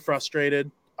it. They're frustrated.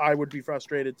 I would be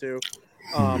frustrated too.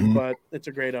 But it's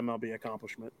a great MLB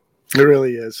accomplishment. It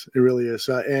really is. It really is.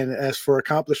 And as for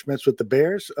accomplishments with the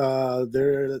Bears,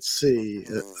 let's see.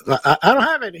 I don't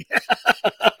have any.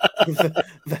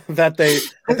 that they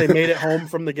made it home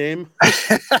from the game.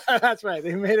 That's right.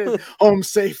 They made it home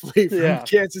safely from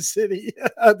Kansas City,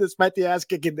 despite the ass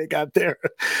kicking they got there.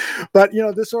 But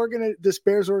this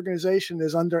Bears organization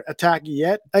is under attack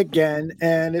yet again,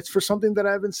 and it's for something that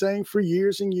I've been saying for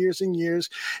years and years and years.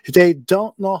 They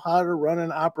don't know how to run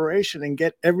an operation and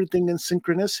get everything in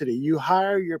synchronicity. You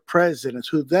hire your president,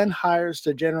 who then hires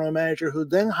the general manager, who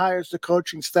then hires the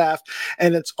coaching staff,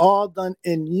 and it's all done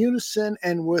in unison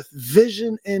and with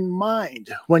vision in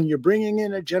mind. When you're bringing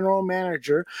in a general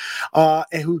manager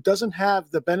and who doesn't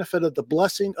have the benefit of the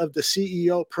blessing of the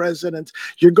CEO president,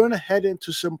 you're going to head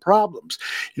into some problems.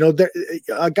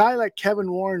 A guy like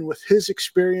Kevin Warren, with his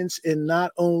experience in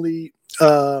not only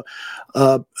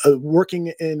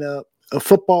working in a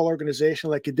football organization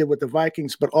like he did with the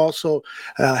Vikings, but also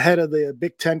head of the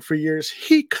Big Ten for years,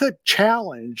 he could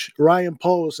challenge Ryan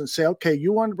Poles and say, okay,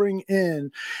 you want to bring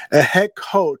in a head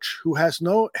coach who has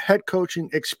no head coaching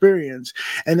experience,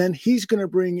 and then he's going to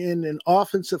bring in an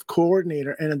offensive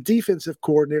coordinator and a defensive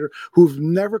coordinator who've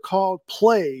never called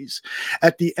plays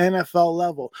at the NFL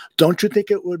level. Don't you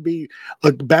think it would be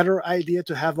a better idea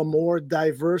to have a more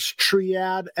diverse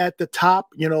triad at the top?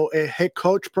 A head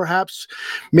coach, perhaps,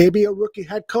 maybe a rookie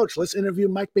head coach. Let's interview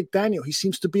Mike McDaniel. He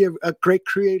seems to be a great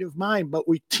creative mind, but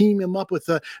we team him up with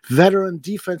a veteran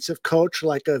defensive coach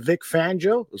like a Vic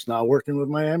Fangio, who's now working with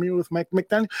Miami with Mike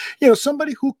McDaniel.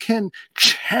 Somebody who can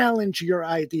challenge your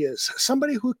ideas,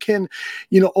 somebody who can,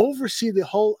 oversee the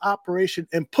whole operation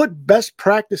and put best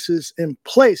practices in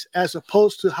place, as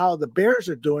opposed to how the Bears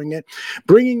are doing it,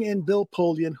 bringing in Bill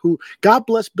Polian, who, God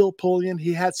bless Bill Polian,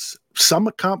 he had some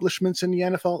accomplishments in the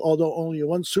NFL, although only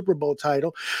one Super Bowl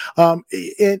title. And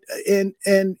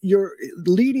you're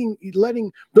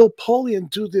letting Bill Polian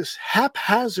do this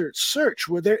haphazard search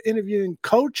where they're interviewing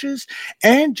coaches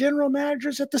and general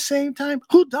managers at the same time.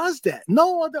 Who does that?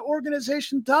 No other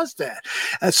organization does that.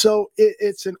 And so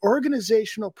it's an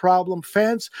organizational problem.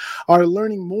 Fans are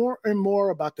learning more and more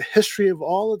about the history of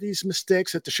all of these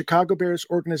mistakes that the Chicago Bears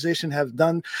organization have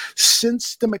done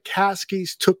since the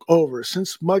McCaskies took over,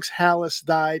 since Muggs Hallis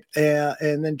died,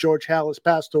 and then George Hallis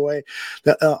passed away.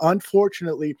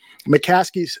 Unfortunately,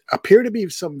 McCaskies appear to be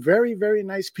some very, very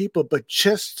nice people, but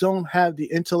just don't have the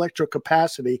intellectual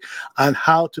capacity on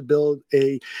how to build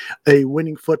a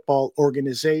winning football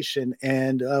organization,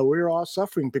 and we're all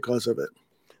suffering because of it.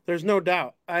 There's no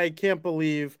doubt. I can't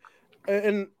believe,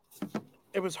 and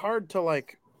it was hard to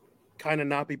kind of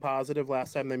not be positive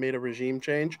last time they made a regime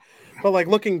change, but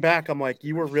looking back, I'm like,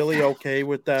 you were really okay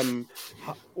with them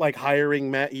hiring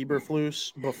Matt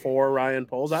Eberflus before Ryan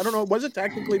Poles? I don't know, was it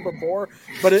technically before?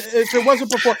 But if it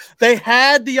wasn't before, they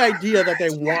had the idea that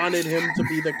they wanted him to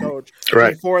be the coach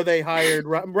before they hired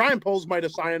Ryan Poles. Might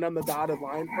have signed on the dotted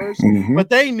line first,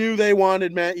 but they knew they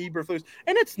wanted Matt Eberflus.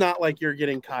 And it's not like you're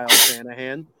getting Kyle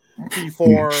Shanahan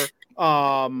before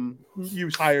you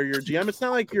hire your GM. It's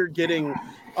not like you're getting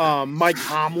Mike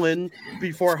Tomlin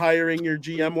before hiring your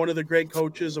GM, one of the great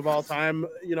coaches of all time,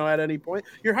 at any point.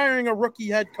 You're hiring a rookie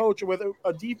head coach with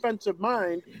a defensive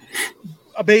mind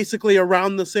basically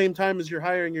around the same time as you're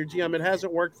hiring your GM. It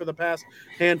hasn't worked for the past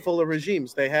handful of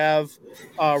regimes. They have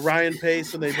Ryan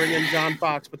Pace and they bring in John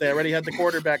Fox, but they already had the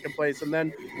quarterback in place. And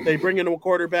then they bring in a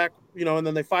quarterback, and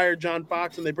then they fire John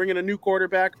Fox and they bring in a new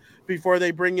quarterback before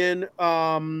they bring in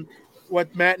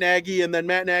Matt Nagy, and then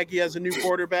Matt Nagy has a new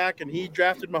quarterback, and he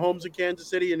drafted Mahomes in Kansas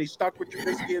City, and he stuck with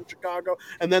Trubisky in Chicago,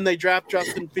 and then they draft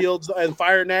Justin Fields and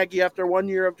fire Nagy after 1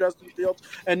 year of Justin Fields,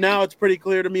 and now it's pretty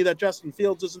clear to me that Justin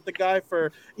Fields isn't the guy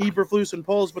for Eberflus and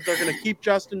Poles, but they're going to keep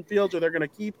Justin Fields, or they're going to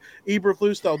keep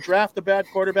Eberflus. They'll draft a bad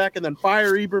quarterback and then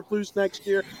fire Eberflus next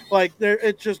year.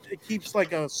 It keeps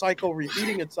a cycle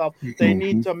repeating itself. They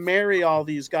need to marry all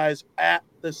these guys at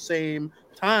the same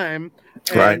time.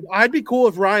 And Right. I'd be cool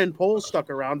if Ryan Poles stuck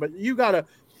around, but you got to,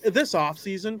 this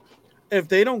offseason, if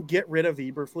they don't get rid of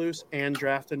Eberflus and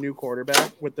draft a new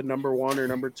quarterback with the number 1 or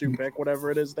number 2 pick,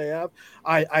 whatever it is they have,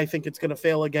 I think it's going to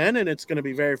fail again, and it's going to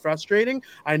be very frustrating.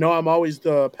 I know I'm always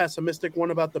the pessimistic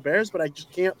one about the Bears, but I just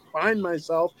can't find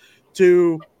myself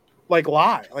to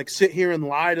sit here and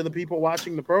lie to the people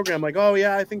watching the program. Like, oh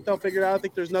yeah, I think they'll figure it out. I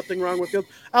think there's nothing wrong with Fields.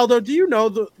 Aldo, do you know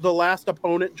the last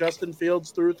opponent Justin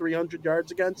Fields threw 300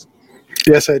 yards against?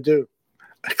 Yes, I do.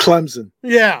 Clemson.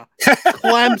 Yeah,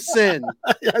 Clemson.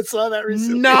 Yeah, I saw that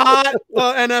recently. Not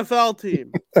an NFL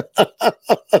team.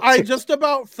 I just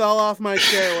about fell off my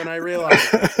chair when I realized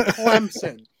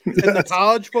Clemson in the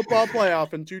college football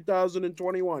playoff in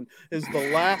 2021 is the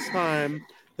last time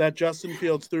that Justin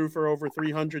Fields threw for over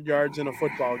 300 yards in a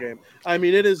football game. I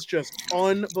mean, it is just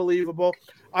unbelievable.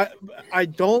 I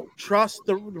don't trust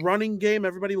the running game.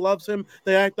 Everybody loves him.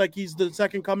 They act like he's the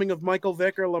second coming of Michael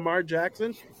Vick or Lamar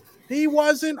Jackson. He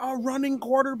wasn't a running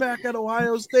quarterback at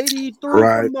Ohio State. He threw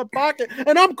from the pocket.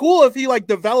 And I'm cool if he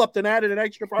developed and added an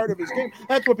extra part of his game.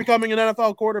 That's what becoming an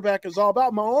NFL quarterback is all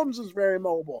about. Mahomes is very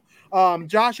mobile.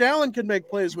 Josh Allen can make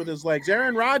plays with his legs.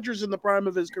 Aaron Rodgers in the prime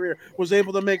of his career was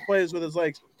able to make plays with his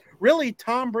legs. Really,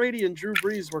 Tom Brady and Drew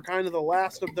Brees were kind of the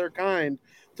last of their kind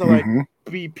to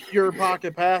be pure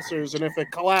pocket passers. And if it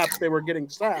collapsed, they were getting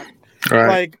sacked.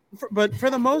 Right. But for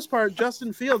the most part,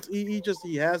 Justin Fields,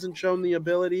 he hasn't shown the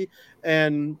ability,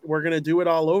 and we're gonna do it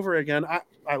all over again.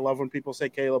 I love when people say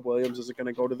Caleb Williams isn't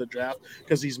gonna go to the draft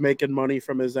because he's making money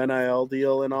from his NIL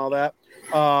deal and all that.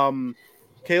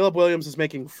 Caleb Williams is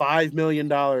making $5 million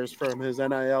from his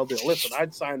NIL deal. Listen,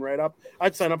 I'd sign up.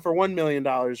 I'd sign up for $1 million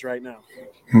right now.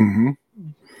 Mm-hmm.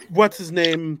 What's his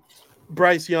name?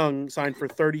 Bryce Young signed for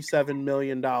 $37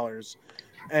 million.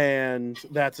 And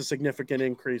that's a significant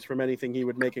increase from anything he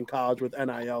would make in college with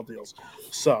NIL deals.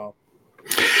 So,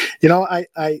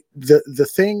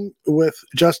 the thing with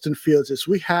Justin Fields is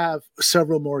we have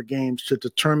several more games to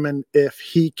determine if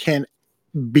he can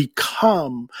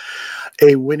become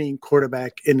a winning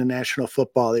quarterback in the National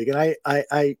Football League. And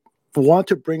I want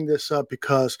to bring this up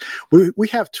because we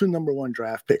have 2 number 1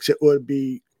 draft picks. It would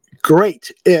be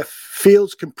great if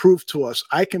Fields can prove to us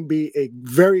I can be a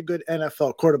very good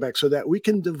NFL quarterback so that we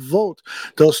can devote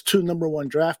those 2 number 1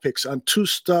 draft picks on 2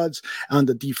 studs on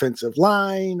the defensive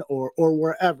line or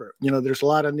wherever. There's a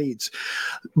lot of needs.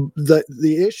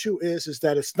 The issue is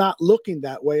that it's not looking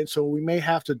that way, and so we may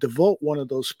have to devote one of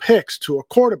those picks to a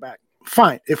quarterback.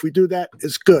 Fine. If we do that,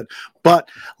 it's good. But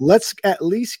let's at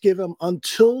least give him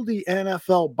until the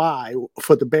NFL bye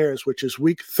for the Bears, which is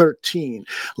week 13.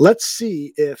 Let's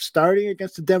see if starting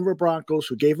against the Denver Broncos,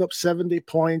 who gave up 70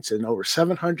 points and over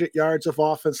 700 yards of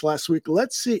offense last week,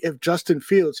 let's see if Justin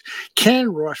Fields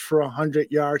can rush for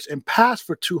 100 yards and pass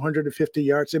for 250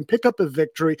 yards and pick up a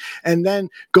victory and then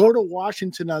go to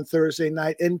Washington on Thursday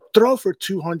night and throw for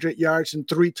 200 yards and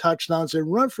 3 touchdowns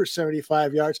and run for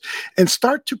 75 yards and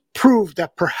start to prove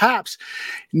that perhaps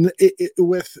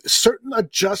with certain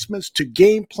adjustments to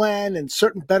game plan and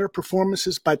certain better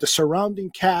performances by the surrounding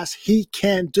cast, he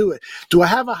can do it. Do I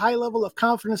have a high level of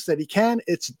confidence that he can?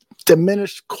 It's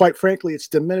diminished, quite frankly, it's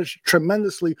diminished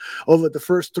tremendously over the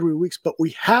first 3 weeks, but we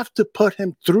have to put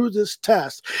him through this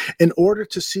test in order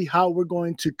to see how we're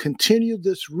going to continue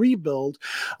this rebuild,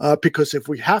 because if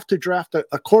we have to draft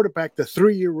a quarterback, the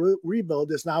 3-year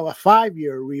rebuild is now a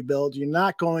 5-year rebuild. You're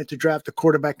not going to draft a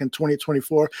quarterback in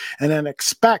 2024 and then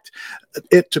expect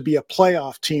it to be a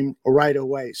playoff team right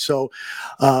away. So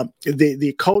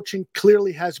the coaching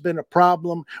clearly has been a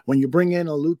problem. When you bring in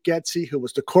a Luke Getsy, who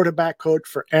was the quarterback coach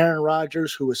for Aaron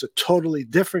Rodgers, who is a totally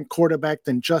different quarterback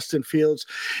than Justin Fields,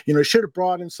 should have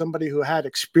brought in somebody who had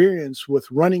experience with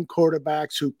running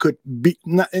quarterbacks who could be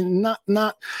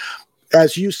not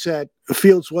as you said,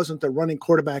 Fields wasn't a running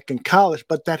quarterback in college,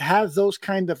 but that has those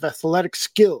kind of athletic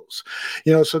skills,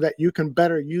 so that you can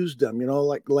better use them,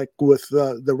 like with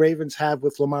the Ravens have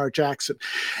with Lamar Jackson.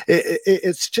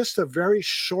 It's just a very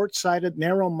short-sighted,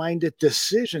 narrow-minded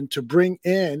decision to bring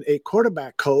in a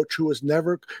quarterback coach who has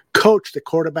never coached a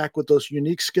quarterback with those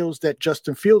unique skills that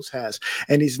Justin Fields has.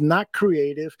 And he's not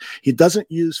creative. He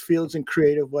doesn't use Fields in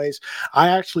creative ways. I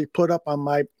actually put up on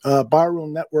my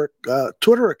Barroom Network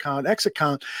Twitter account, X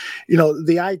account,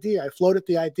 I floated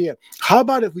the idea. How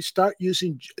about if we start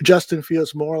using Justin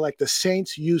Fields more like the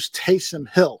Saints used Taysom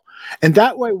Hill, And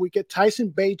that way we get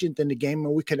Tyson Bagent in the game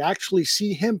and we can actually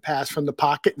see him pass from the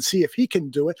pocket and see if he can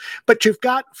do it. But you've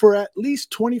got, for at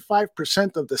least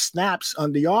 25% of the snaps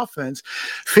on the offense,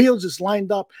 Fields is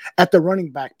lined up at the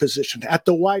running back position, at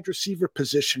the wide receiver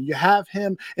position. You have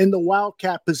him in the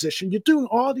wildcat position. You're doing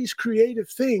all these creative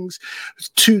things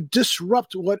to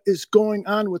disrupt what is going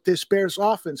on with this Bears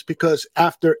offense, because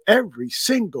after every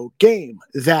single game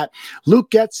that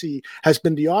Luke Getsy has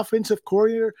been the offensive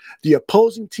coordinator, the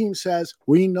opposing team says,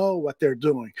 we know what they're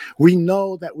doing. We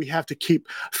know that we have to keep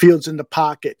Fields in the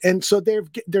pocket. And so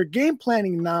they're game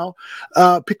planning now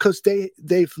because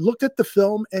they've looked at the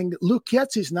film, and Luke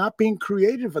Getsy's not being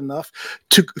creative enough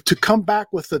to come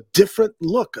back with a different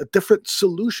look, a different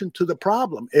solution to the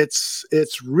problem. It's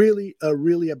really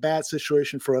a bad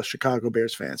situation for us Chicago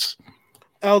Bears fans.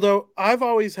 Aldo, I've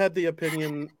always had the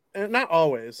opinion, and not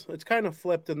always, it's kind of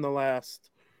flipped in the last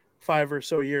 5 or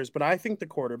so years, but I think the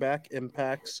quarterback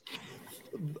impacts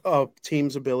a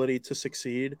team's ability to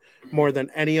succeed more than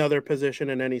any other position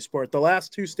in any sport. The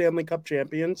last 2 Stanley Cup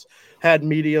champions had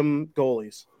medium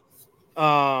goalies.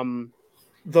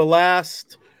 The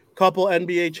last couple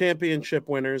NBA championship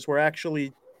winners were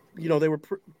actually, they were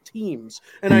teams.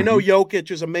 And I know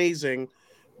Jokic is amazing,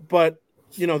 but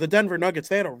the Denver Nuggets,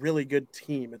 they had a really good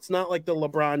team. It's not like the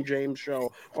LeBron James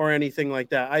show or anything like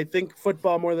that. I think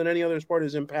football, more than any other sport,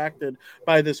 is impacted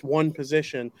by this one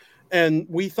position. And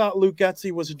we thought Luke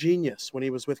Getsy was a genius when he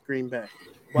was with Green Bay.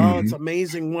 Well, it's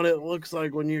amazing what it looks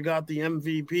like when you got the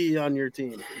MVP on your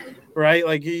team, right?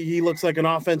 Like he looks like an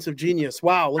offensive genius.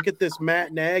 Wow, look at this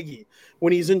Matt Nagy.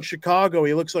 When he's in Chicago,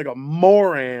 he looks like a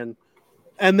moron.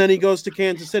 And then he goes to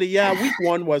Kansas City. Yeah, week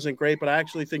 1 wasn't great, but I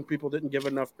actually think people didn't give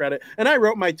enough credit. And I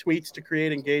wrote my tweets to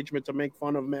create engagement, to make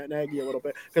fun of Matt Nagy a little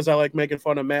bit, because I like making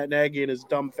fun of Matt Nagy and his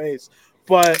dumb face.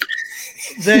 But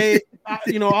they,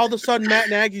 all of a sudden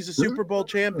Matt Nagy's a Super Bowl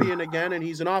champion again, and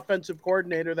he's an offensive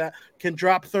coordinator that can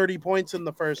drop 30 points in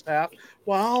the first half.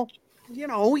 Well,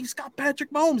 he's got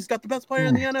Patrick Mahomes. He's got the best player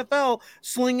in the NFL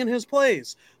slinging his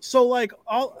plays. So,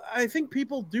 I think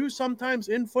people do sometimes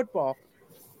in football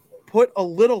put a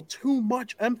little too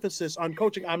much emphasis on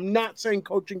coaching. I'm not saying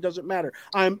coaching doesn't matter.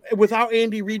 Without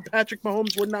Andy Reid, Patrick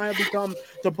Mahomes would not have become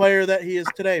the player that he is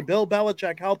today. Bill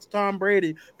Belichick helped Tom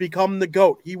Brady become the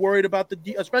GOAT. He worried about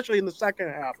especially in the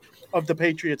second half of the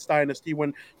Patriots dynasty,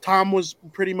 when Tom was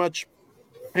pretty much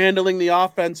handling the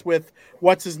offense with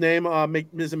what's his name?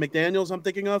 Is it McDaniels I'm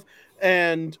thinking of?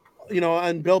 And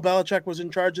and Bill Belichick was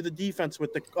in charge of the defense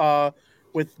with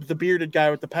the bearded guy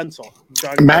with the pencil.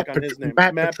 Matt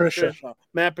Patricia.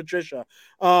 Matt Patricia.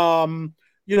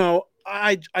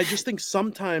 I just think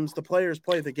sometimes the players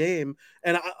play the game,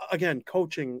 and again,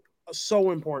 coaching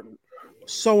so important,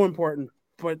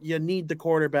 but you need the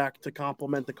quarterback to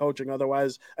complement the coaching.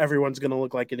 Otherwise, everyone's going to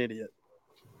look like an idiot.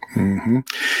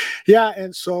 Yeah,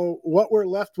 and so what we're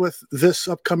left with this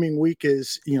upcoming week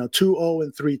is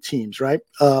 2-0-3 teams, right?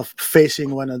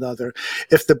 Facing one another.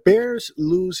 If the Bears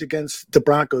lose against the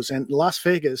Broncos, and Las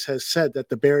Vegas has said that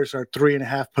the Bears are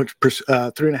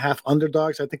 3.5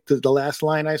 underdogs. I think the last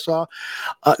line I saw.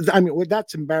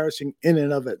 That's embarrassing in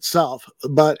and of itself.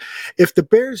 But if the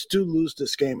Bears do lose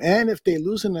this game, and if they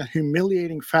lose in a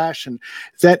humiliating fashion,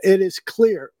 that it is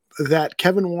clear that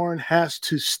Kevin Warren has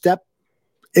to step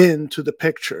into the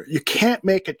picture. You can't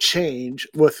make a change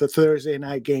with the Thursday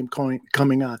night game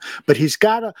coming on, but he's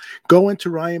got to go into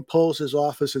Ryan Poles'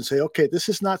 office and say, okay, this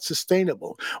is not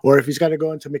sustainable. Or if he's got to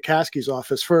go into McCaskey's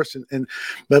office first,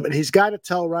 but he's got to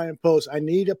tell Ryan Poles, I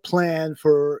need a plan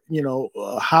for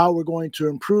how we're going to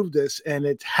improve this, and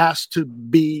it has to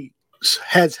be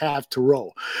heads have to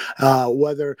roll.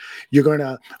 Whether you're going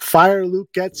to fire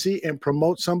Luke Getsy and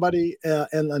promote somebody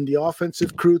on the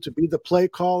offensive crew to be the play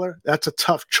caller, that's a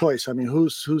tough choice. I mean,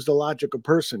 who's the logical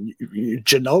person?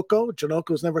 Janocko?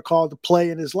 Janocko's never called a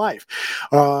play in his life.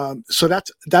 So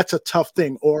that's a tough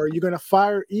thing. Or you're going to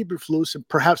fire Eberflus and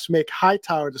perhaps make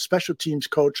Hightower, the special teams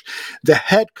coach, the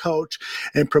head coach,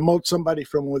 and promote somebody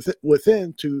from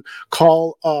within to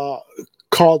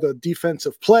call the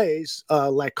defensive plays,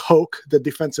 like Hoke, the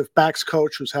defensive backs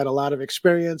coach, who's had a lot of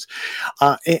experience.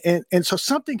 And so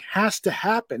something has to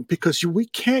happen, because we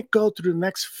can't go through the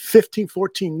next 15,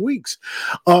 14 weeks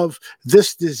of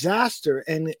this disaster.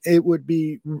 And it would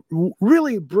be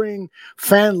really bring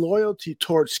fan loyalty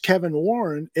towards Kevin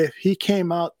Warren if he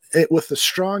came out with a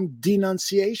strong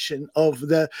denunciation of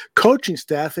the coaching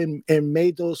staff and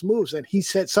made those moves. And he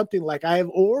said something like, I have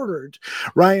ordered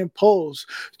Ryan Poles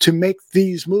to make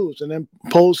these moves. And then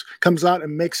Poles comes out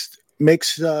and makes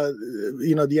makes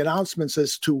the announcements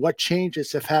as to what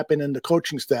changes have happened in the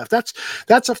coaching staff.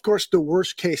 That's of course the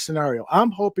worst case scenario.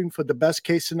 I'm hoping for the best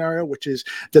case scenario, which is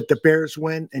that the Bears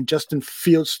win and Justin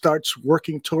Fields starts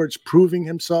working towards proving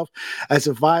himself as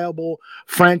a viable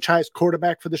franchise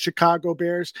quarterback for the Chicago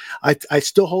Bears. I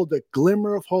still hold a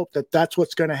glimmer of hope that that's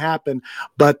what's going to happen,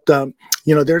 but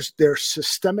there's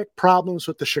systemic problems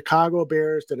with the Chicago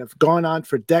Bears that have gone on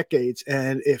for decades,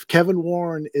 and if Kevin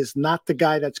Warren is not the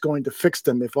guy that's going to fix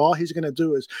them, if all he's going to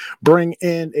do is bring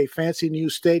in a fancy new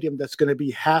stadium that's going to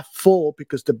be half full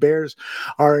because the Bears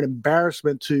are an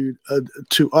embarrassment to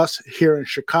us here in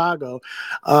Chicago,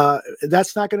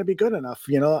 that's not going to be good enough.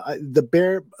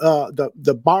 The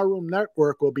Barroom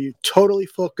Network will be totally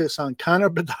focused on Connor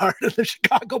Bedard and the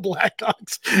Chicago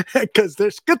Blackhawks because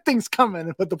there's good things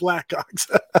coming with the Blackhawks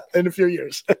in a few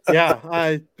years. Yeah,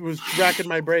 I was racking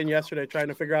my brain yesterday trying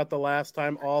to figure out the last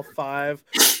time all 5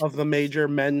 of the major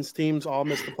men's teams all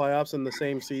missed the playoffs in the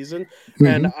same season.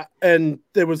 Mm-hmm. And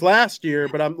it was last year,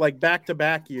 but I'm like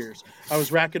back-to-back years. I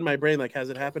was racking my brain like, has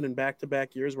it happened in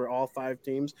back-to-back years where all 5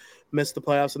 teams missed the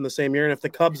playoffs in the same year? And if the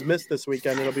Cubs miss this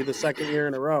weekend, it'll be the second year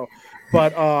in a row.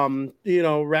 But,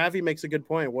 Ravi makes a good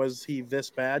point. Was he this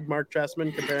bad, Mark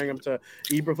Trestman, comparing him to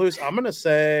Eberflus? I'm going to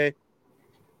say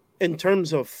in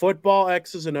terms of football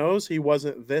X's and O's, he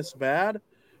wasn't this bad.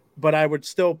 But I would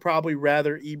still probably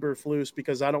rather Eberflus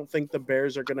because I don't think the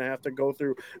Bears are going to have to go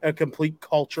through a complete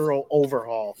cultural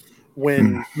overhaul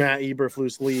when Matt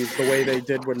Eberflus leaves the way they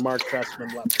did when Mark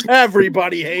Trestman left.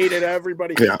 Everybody hated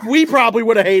everybody. Yeah. We probably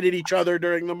would have hated each other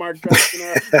during the Mark Trestman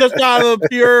era. Just out of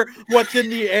pure what's in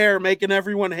the air, making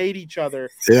everyone hate each other.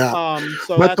 Yeah.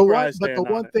 So but that's the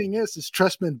one thing is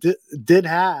Trestman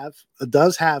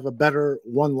does have a better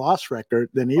one-loss record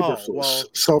than Eberflus.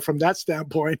 So from that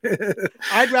standpoint,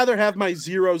 I'd rather have my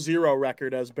 0-0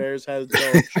 record as Bears head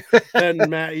coach than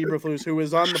Matt Eberflus, who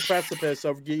is on the precipice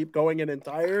of going an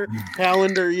entire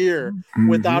calendar year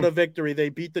without a victory. They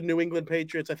beat the New England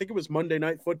Patriots. I think it was Monday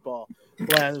Night Football.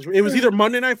 It was either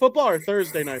Monday Night Football or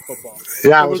Thursday Night Football.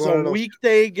 Yeah, it was a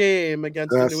weekday game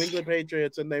against the New England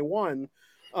Patriots, and they won.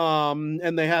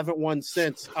 And they haven't won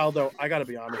since. Aldo, I got to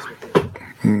be honest with you.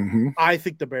 Mm-hmm. I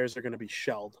think the Bears are going to be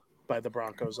shelled by the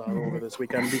Broncos over this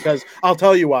weekend because I'll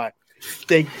tell you why.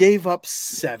 They gave up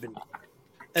 70.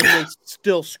 And they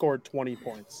still scored 20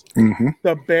 points. Mm-hmm.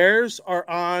 The Bears are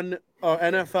on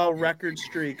an NFL record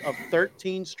streak of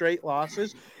 13 straight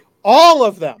losses. All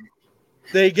of them,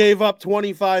 they gave up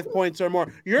 25 points or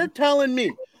more. You're telling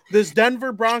me this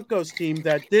Denver Broncos team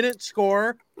that didn't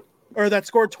score or that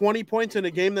scored 20 points in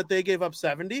a game that they gave up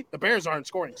 70, the Bears aren't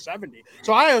scoring 70.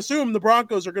 So I assume the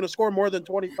Broncos are going to score more than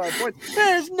 25 points.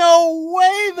 There's no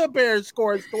way the Bears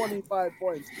scores 25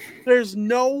 points. There's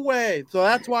no way. So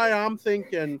that's why I'm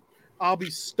thinking I'll be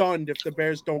stunned if the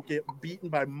Bears don't get beaten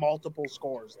by multiple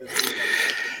scores this weekend.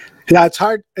 Yeah, it's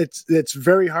hard. It's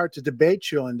very hard to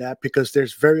debate you on that because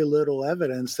there's very little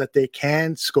evidence that they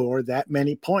can score that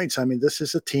many points. I mean, this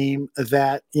is a team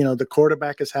that, the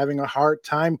quarterback is having a hard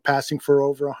time passing for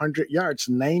over 100 yards,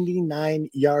 99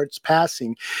 yards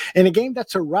passing in a game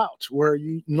that's a rout where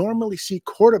you normally see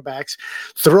quarterbacks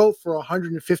throw for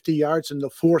 150 yards in the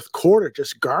fourth quarter,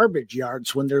 just garbage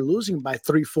yards when they're losing by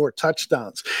 3-4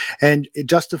 touchdowns. And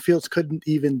Justin Fields couldn't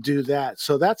even do that.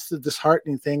 So that's the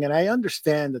disheartening thing. And I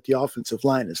understand that the offensive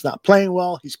line is not playing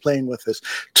well. He's playing with his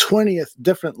 20th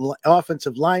different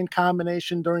offensive line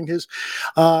combination during the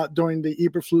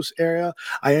Eberflus era.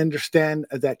 I understand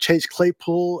that Chase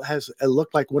Claypool has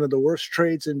looked like one of the worst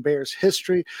trades in Bears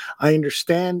history. I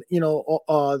understand,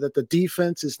 that the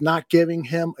defense is not giving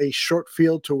him a short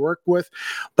field to work with,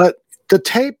 but the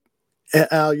tape,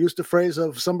 I'll use the phrase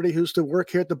of somebody who used to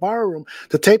work here at the Barroom,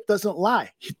 the tape doesn't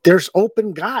lie. There's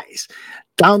open guys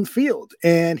downfield,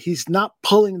 and he's not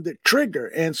pulling the trigger.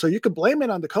 And so you can blame it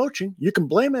on the coaching. You can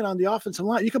blame it on the offensive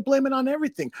line. You can blame it on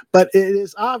everything. But it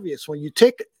is obvious when you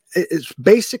take it's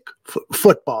basic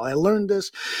football. I learned this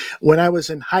when I was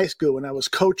in high school, when I was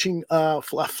coaching a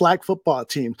flag football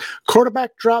team.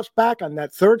 Quarterback drops back on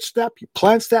that third step. He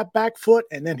plants that back foot,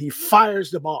 and then he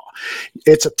fires the ball.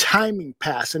 It's a timing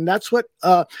pass, and that's what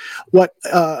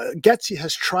Getsy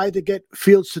has tried to get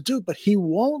Fields to do, but he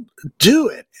won't do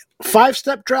it.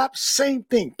 5-step drop, same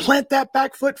thing. Plant that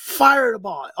back foot, fire the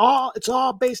ball. It's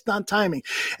all based on timing,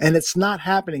 and it's not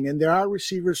happening. And there are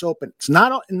receivers open. It's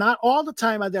not all the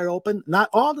time they're open. Not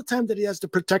all the time that he has the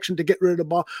protection to get rid of the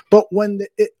ball. But when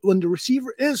the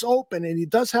receiver is open and he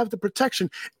does have the protection,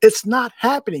 it's not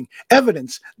happening.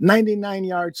 Evidence: 99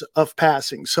 yards of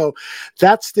passing. So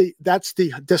that's the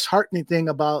disheartening thing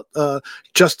about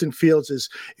Justin Fields is,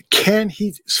 can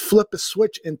he flip a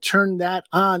switch and turn that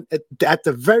on at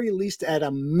the very very least, at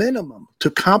a minimum,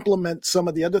 to complement some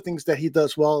of the other things that he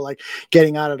does well, like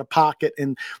getting out of the pocket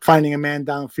and finding a man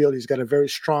downfield. He's got a very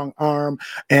strong arm,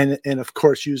 and of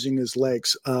course using his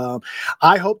legs.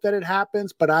 I hope that it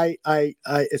happens, but I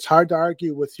it's hard to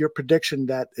argue with your prediction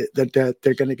that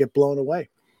they're going to get blown away.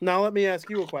 Now let me ask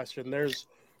you a question. There's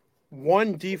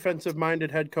one defensive-minded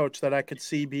head coach that I could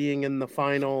see being in the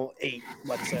final 8,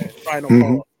 let's say, final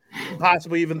 4,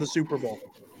 possibly even the Super Bowl,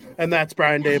 and that's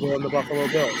Brian Daboll and the Buffalo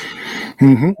Bills.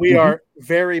 We are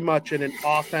very much in an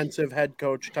offensive head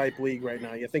coach type league right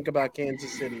now. You think about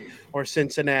Kansas City or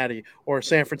Cincinnati or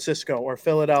San Francisco or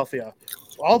Philadelphia.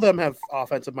 All of them have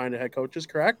offensive-minded head coaches,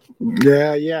 correct?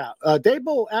 Yeah.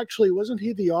 Daboll, actually, wasn't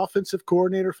he the offensive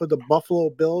coordinator for the Buffalo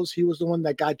Bills? He was the one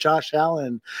that got Josh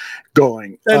Allen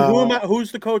going. And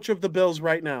who's the coach of the Bills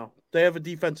right now? They have a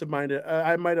defensive-minded.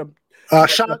 I might have.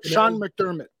 Sean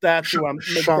McDermott. That's who I'm.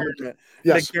 McDermott.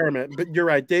 Yes. McDermott. But you're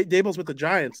right. Daboll's with the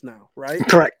Giants now, right?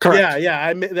 Correct.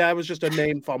 Yeah. That was just a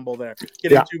name fumble there.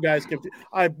 Getting two guys.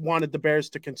 I wanted the Bears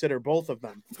to consider both of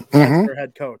them as their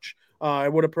head coach. I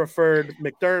would have preferred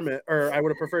McDermott, or I would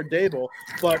have preferred Daboll,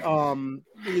 but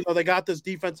they got this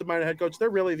defensive-minded head coach.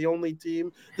 They're really the only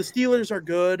team. The Steelers are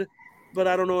good, but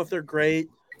I don't know if they're great.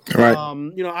 Right.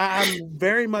 I'm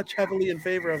very much heavily in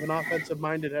favor of an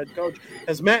offensive-minded head coach.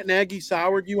 Has Matt Nagy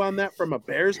soured you on that from a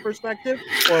Bears perspective,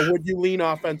 or would you lean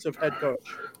offensive head coach?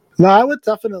 No, I would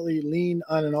definitely lean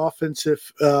on an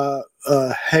offensive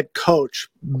head coach,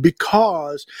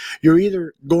 because you're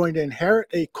either going to inherit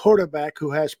a quarterback who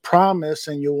has promise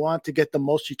and you want to get the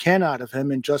most you can out of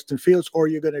him in Justin Fields, or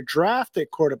you're going to draft a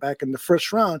quarterback in the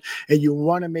first round and you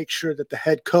want to make sure that the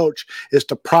head coach is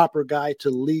the proper guy to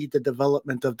lead the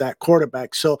development of that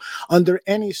quarterback. So under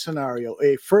any scenario,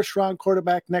 a first round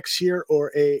quarterback next year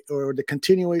or the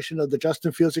continuation of the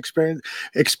Justin Fields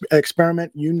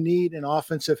experiment, you need an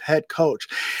offensive head coach.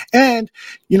 And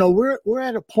we're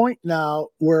at a point now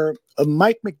where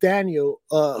Mike McDaniel,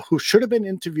 who should have been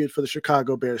interviewed for the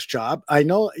Chicago Bears job. I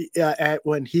know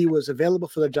when he was available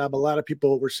for the job, a lot of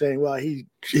people were saying, well,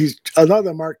 he's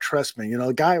another Mark Trestman,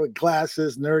 a guy with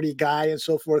glasses, nerdy guy, and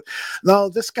so forth. No,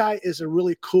 this guy is a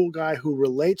really cool guy who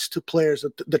relates to players.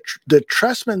 The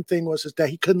Trestman thing is that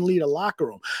he couldn't lead a locker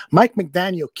room. Mike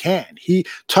McDaniel can. He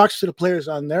talks to the players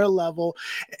on their level,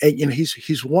 and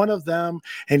he's one of them,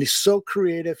 and he's so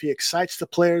creative. He excites the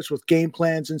players with game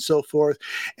plans and so forth.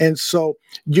 And so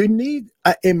you need,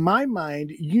 in my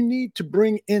mind, you need to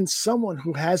bring in someone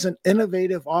who has an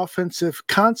innovative offensive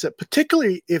concept,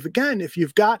 particularly if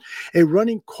you've got a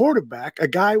running quarterback, a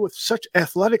guy with such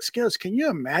athletic skills. Can you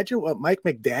imagine what Mike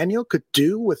McDaniel could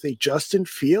do with a Justin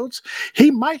Fields? He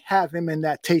might have him in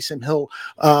that Taysom Hill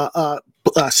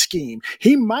scheme.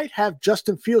 He might have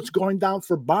Justin Fields going down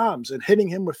for bombs and hitting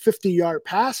him with 50-yard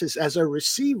passes as a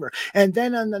receiver. And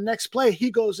then on the next play, he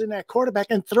goes in at quarterback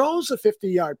and throws a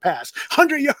 50-yard pass,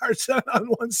 100 yards on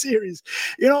one series.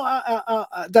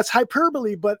 That's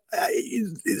hyperbole, but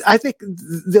I think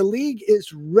the league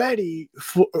is ready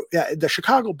for the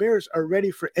Chicago Bears are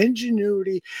ready for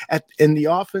ingenuity in the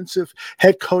offensive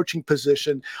head coaching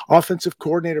position, offensive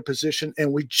coordinator position,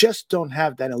 and we just don't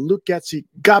have that. And Luke Getsy,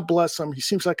 God bless him, he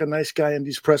seems like a nice guy in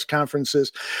these press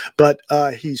conferences, but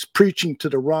he's preaching to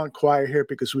the wrong choir here,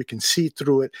 because we can see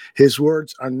through it. His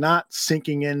words are not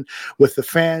sinking in with the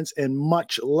fans, and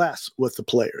much less with the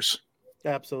players.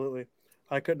 Absolutely.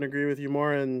 I couldn't agree with you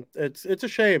more. And it's a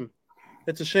shame.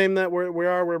 It's a shame that we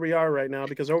are where we are right now,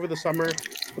 because over the summer,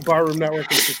 the Barroom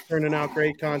Network is just turning out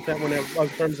great content in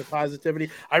terms of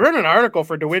positivity. I read an article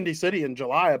for DeWindy City in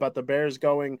July about the Bears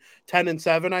going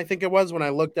 10-7, I think it was, when I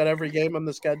looked at every game on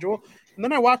the schedule. And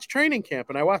then I watched training camp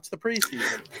and I watched the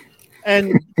preseason.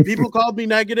 And people called me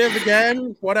negative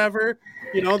again, whatever.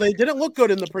 They didn't look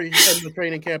good in the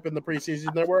training camp in the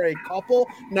preseason. There were a couple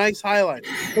nice highlights.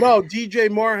 But, DJ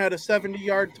Moore had a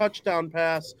 70-yard touchdown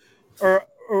pass or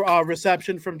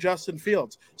reception from Justin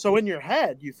Fields. So in your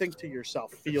head, you think to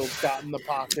yourself, Fields got in the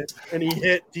pocket and he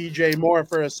hit DJ Moore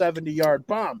for a 70-yard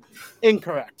bomb.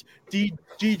 Incorrect.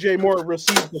 DJ Moore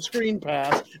received the screen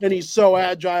pass, and he's so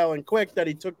agile and quick that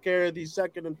he took care of these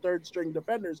second and third string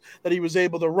defenders that he was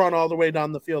able to run all the way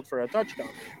down the field for a touchdown.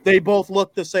 They both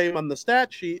look the same on the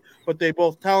stat sheet, but they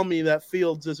both tell me that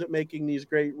Fields isn't making these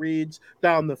great reads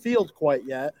down the field quite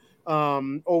yet.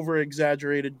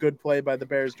 Over-exaggerated good play by the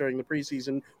Bears during the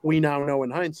preseason, we now know in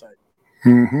hindsight.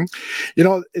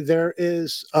 There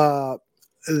is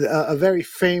a very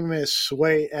famous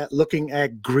way at looking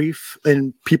at grief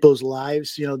in people's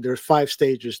lives. There's 5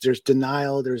 stages. There's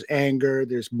denial, there's anger,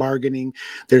 there's bargaining,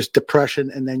 there's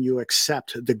depression, and then you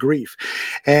accept the grief.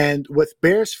 And with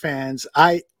Bears fans,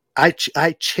 I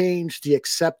I changed the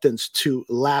acceptance to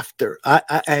laughter.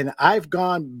 And I've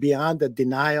gone beyond the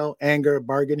denial, anger,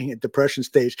 bargaining, and depression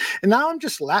stage, and now I'm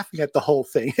just laughing at the whole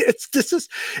thing. This is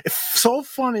so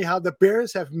funny how the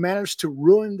Bears have managed to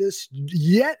ruin this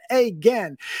yet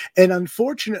again. And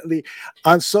unfortunately,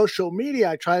 on social media,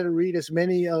 I try to read as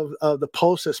many of the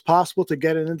posts as possible to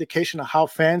get an indication of how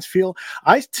fans feel.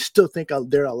 I still think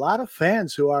there are a lot of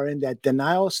fans who are in that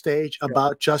denial stage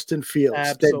about Justin Fields.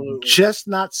 Absolutely. They're just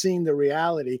not seeing the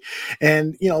reality.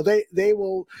 And, they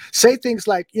will say things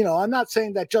like, I'm not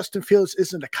saying that Justin Fields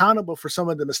isn't accountable for some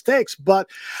of the mistakes, but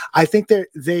I think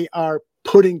they are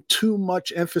putting too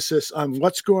much emphasis on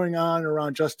what's going on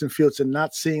around Justin Fields and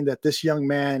not seeing that this young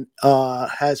man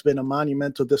has been a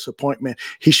monumental disappointment.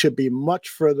 He should be much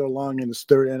further along in his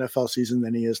third NFL season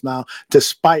than he is now,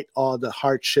 despite all the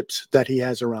hardships that he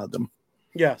has around him.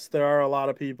 Yes, there are a lot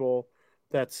of people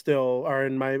that still are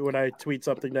in when I tweet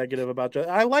something negative about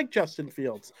I like Justin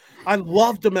Fields. I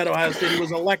loved him at Ohio State. He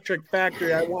was electric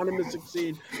factory. I want him to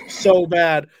succeed so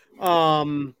bad.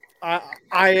 I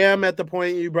am at the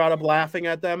point you brought up laughing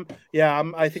at them. Yeah,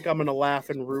 I think I'm going to laugh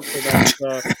and root for them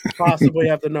to possibly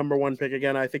have the number one pick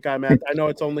again. I think I know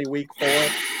it's only week 4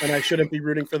 and I shouldn't be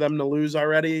rooting for them to lose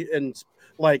already. And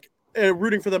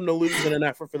rooting for them to lose in an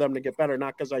effort for them to get better,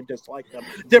 not because I dislike them.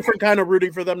 Different kind of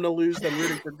rooting for them to lose than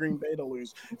rooting for Green Bay to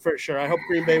lose, for sure. I hope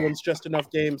Green Bay wins just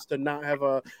enough games to not have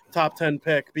a top 10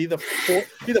 pick. Be the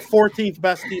 14th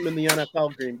best team in the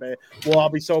NFL, Green Bay. Well, I'll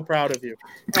be so proud of you.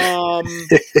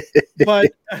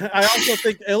 But I also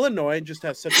think Illinois just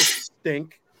has such a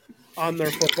stink on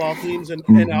their football teams and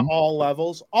all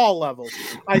levels.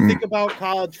 I think about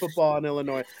college football in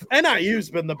Illinois. NIU's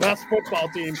been the best football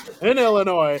team in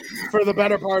Illinois for the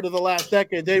better part of the last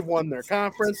decade. They've won their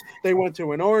conference. They went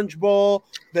to an Orange Bowl.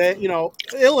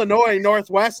 Illinois,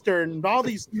 Northwestern, all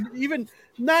these, even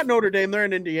not Notre Dame, they're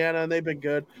in Indiana and they've been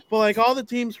good. But all the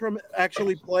teams from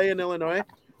actually play in Illinois,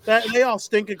 that they all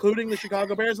stink, including the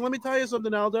Chicago Bears. And let me tell you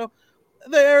something, Aldo.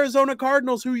 The Arizona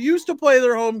Cardinals, who used to play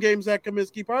their home games at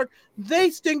Comiskey Park, they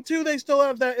stink too. They still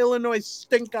have that Illinois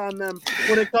stink on them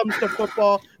when it comes to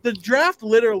football. The draft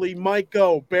literally might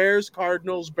go Bears,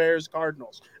 Cardinals, Bears,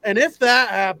 Cardinals. And if that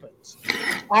happens,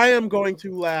 I am going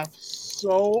to laugh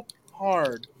so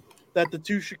hard that the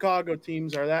 2 Chicago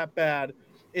teams are that bad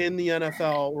in the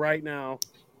NFL right now.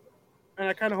 And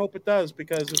I kind of hope it does,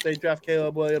 because if they draft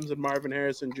Caleb Williams and Marvin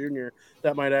Harrison Jr.,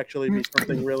 that might actually be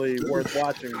something really worth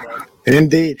watching. But.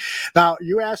 Indeed. Now,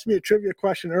 you asked me a trivia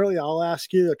question earlier. I'll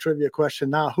ask you a trivia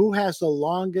question now. Who has the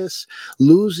longest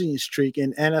losing streak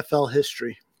in NFL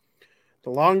history? The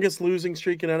longest losing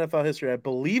streak in NFL history. I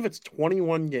believe it's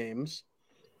 21 games.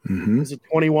 Mm-hmm. Is it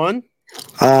 21?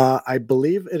 I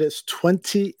believe it is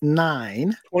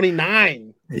 29.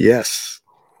 29? Yes.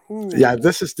 Ooh. Yeah,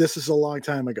 this is a long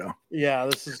time ago. Yeah,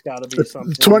 this has got to be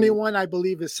something. 21, I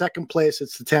believe, is second place.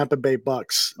 It's the Tampa Bay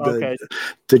Bucks, okay.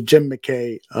 the Jim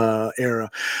McKay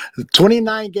era.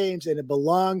 29 games, and it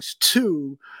belongs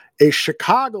to a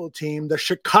Chicago team, the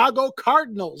Chicago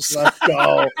Cardinals. Let's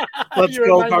go. Let's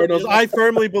go, Cardinals. I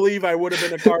firmly believe I would have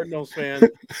been a Cardinals fan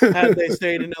had they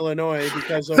stayed in Illinois,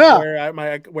 because of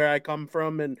where I come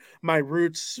from and my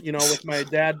roots, with my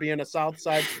dad being a South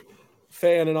Side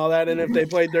fan and all that. And if they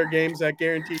played their games at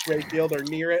Guaranteed Rate Field or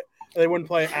near it, they wouldn't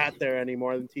play at there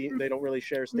anymore. They don't really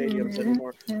share stadiums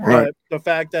anymore. Right. But the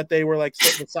fact that they were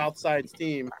the South Side's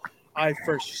team, I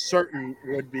for certain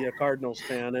would be a Cardinals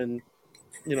fan. And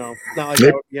not like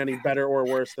that would be any better or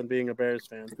worse than being a Bears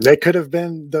fan. They could have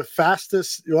been the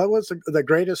fastest. What was the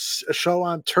greatest show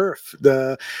on turf?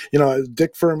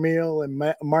 Dick Vermeil and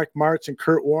Mark Martz and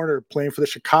Kurt Warner playing for the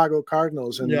Chicago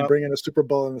Cardinals and bringing a Super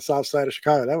Bowl in the South Side of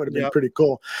Chicago. That would have been pretty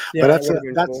cool. Yeah, but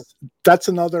cool. That's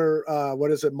another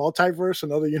multiverse,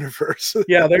 another universe.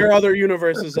 Yeah, there are other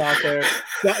universes out there.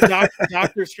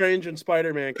 Doctor Strange and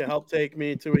Spider-Man can help take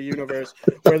me to a universe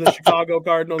where the Chicago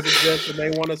Cardinals exist and they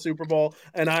won a Super Bowl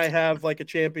and I have a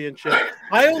championship.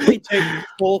 I only take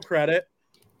full credit,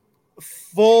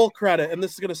 and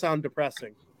this is going to sound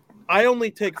depressing. I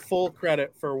only take full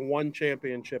credit for one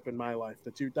championship in my life,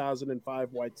 the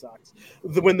 2005 White Sox.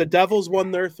 When the Devils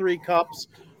won their 3 cups,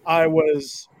 I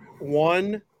was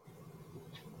 1,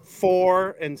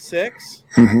 4, and 6.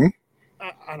 Mm-hmm.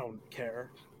 I don't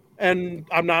care. And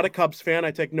I'm not a Cubs fan.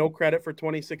 I take no credit for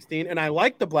 2016. And I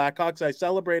like the Blackhawks. I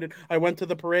celebrated. I went to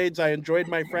the parades. I enjoyed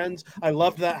my friends. I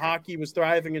loved that hockey was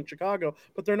thriving in Chicago.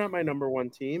 But they're not my number one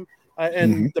team.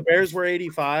 The Bears were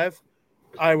 85.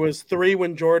 I was 3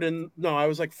 when I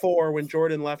was 4 when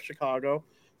Jordan left Chicago.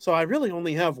 So I really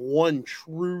only have one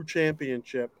true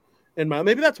championship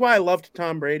Maybe that's why I loved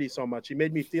Tom Brady so much. He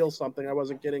made me feel something I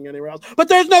wasn't getting anywhere else. But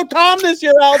there's no Tom this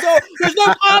year, Aldo. There's no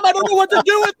Tom. I don't know what to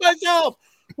do with myself.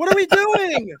 What are we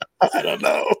doing? I don't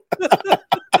know.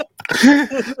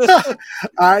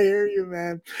 I hear you,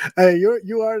 man. Hey,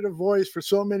 you are the voice for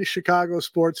so many Chicago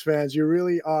sports fans. You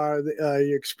really are.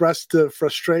 You express the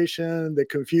frustration, the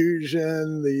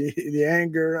confusion, the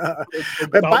anger.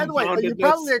 And by the way,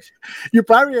 you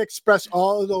probably express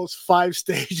all of those 5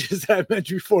 stages that I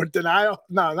mentioned before. Denial,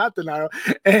 no, not denial.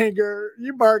 Anger.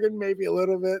 You bargain maybe a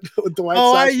little bit with the White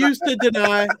Sox. I used to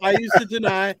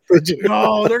deny.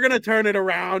 No, they're gonna turn it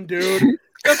around, dude.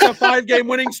 That's a 5-game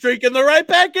winning streak, and they're right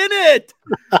back in it.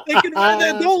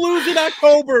 Don't lose in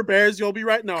October, Bears. You'll be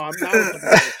right. No, I'm not with the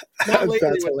Bears. Not lately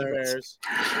with hilarious. The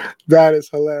Bears. That is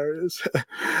hilarious.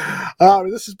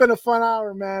 This has been a fun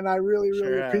hour, man. I really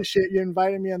appreciate you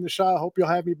inviting me on the show. I hope you'll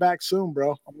have me back soon,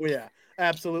 bro. Oh, yeah,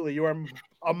 absolutely. You are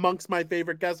amongst my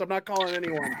favorite guests. I'm not calling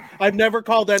anyone. I've never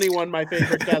called anyone my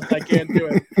favorite guest. I can't do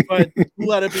it. But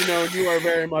let it be known, you are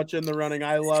very much in the running.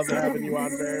 I love having you on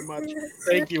very much.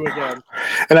 Thank you again.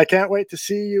 And I can't wait to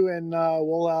see you, and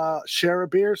we'll share a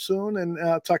beer soon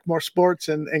and talk more sports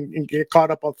and get caught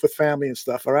up with family and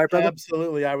stuff. All right, brother?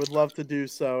 Absolutely. I would love to do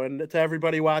so. And to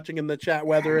everybody watching in the chat,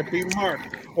 whether it be Mark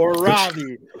or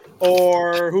Ravi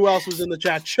or who else was in the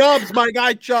chat? Chubbs, my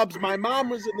guy Chubbs. My mom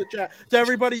was in the chat. To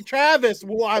everybody, Travis.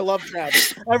 Well, I love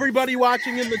Travis. Everybody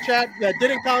watching in the chat that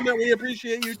didn't comment, we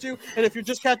appreciate you too. And if you're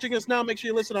just catching us now, make sure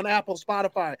you listen on Apple,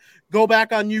 Spotify. Go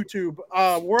back on YouTube.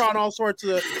 We're on all sorts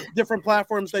of different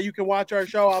platforms that you can watch our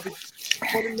show. I'll be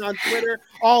putting on Twitter,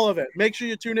 all of it. Make sure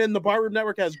you tune in. The Barroom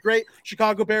Network has great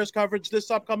Chicago Bears coverage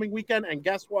this upcoming weekend. And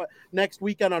guess what? Next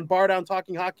weekend on Bar Down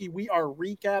Talking Hockey, we are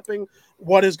recapping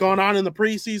what has gone on in the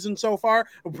preseason so far,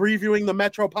 previewing the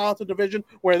Metropolitan Division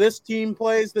where this team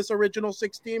plays, this original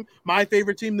 6 team. My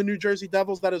favorite team, the New Jersey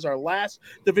Devils. That is our last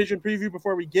division preview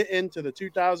before we get into the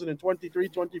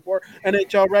 2023-24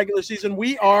 NHL regular season.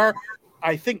 We are,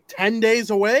 I think, 10 days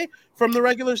away from the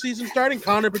regular season starting.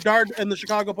 Connor Bedard and the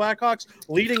Chicago Blackhawks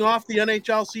leading off the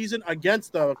NHL season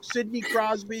against the Sidney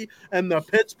Crosby and the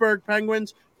Pittsburgh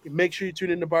Penguins. Make sure you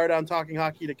tune in to Bar Down Talking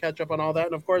Hockey to catch up on all that.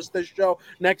 And, of course, this show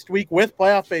next week with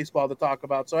playoff baseball to talk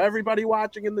about. So everybody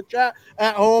watching in the chat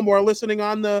at home or listening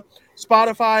on the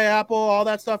Spotify, Apple, all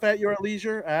that stuff at your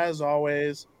leisure, as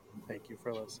always, thank you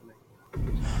for listening.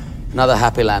 Another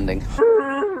happy landing.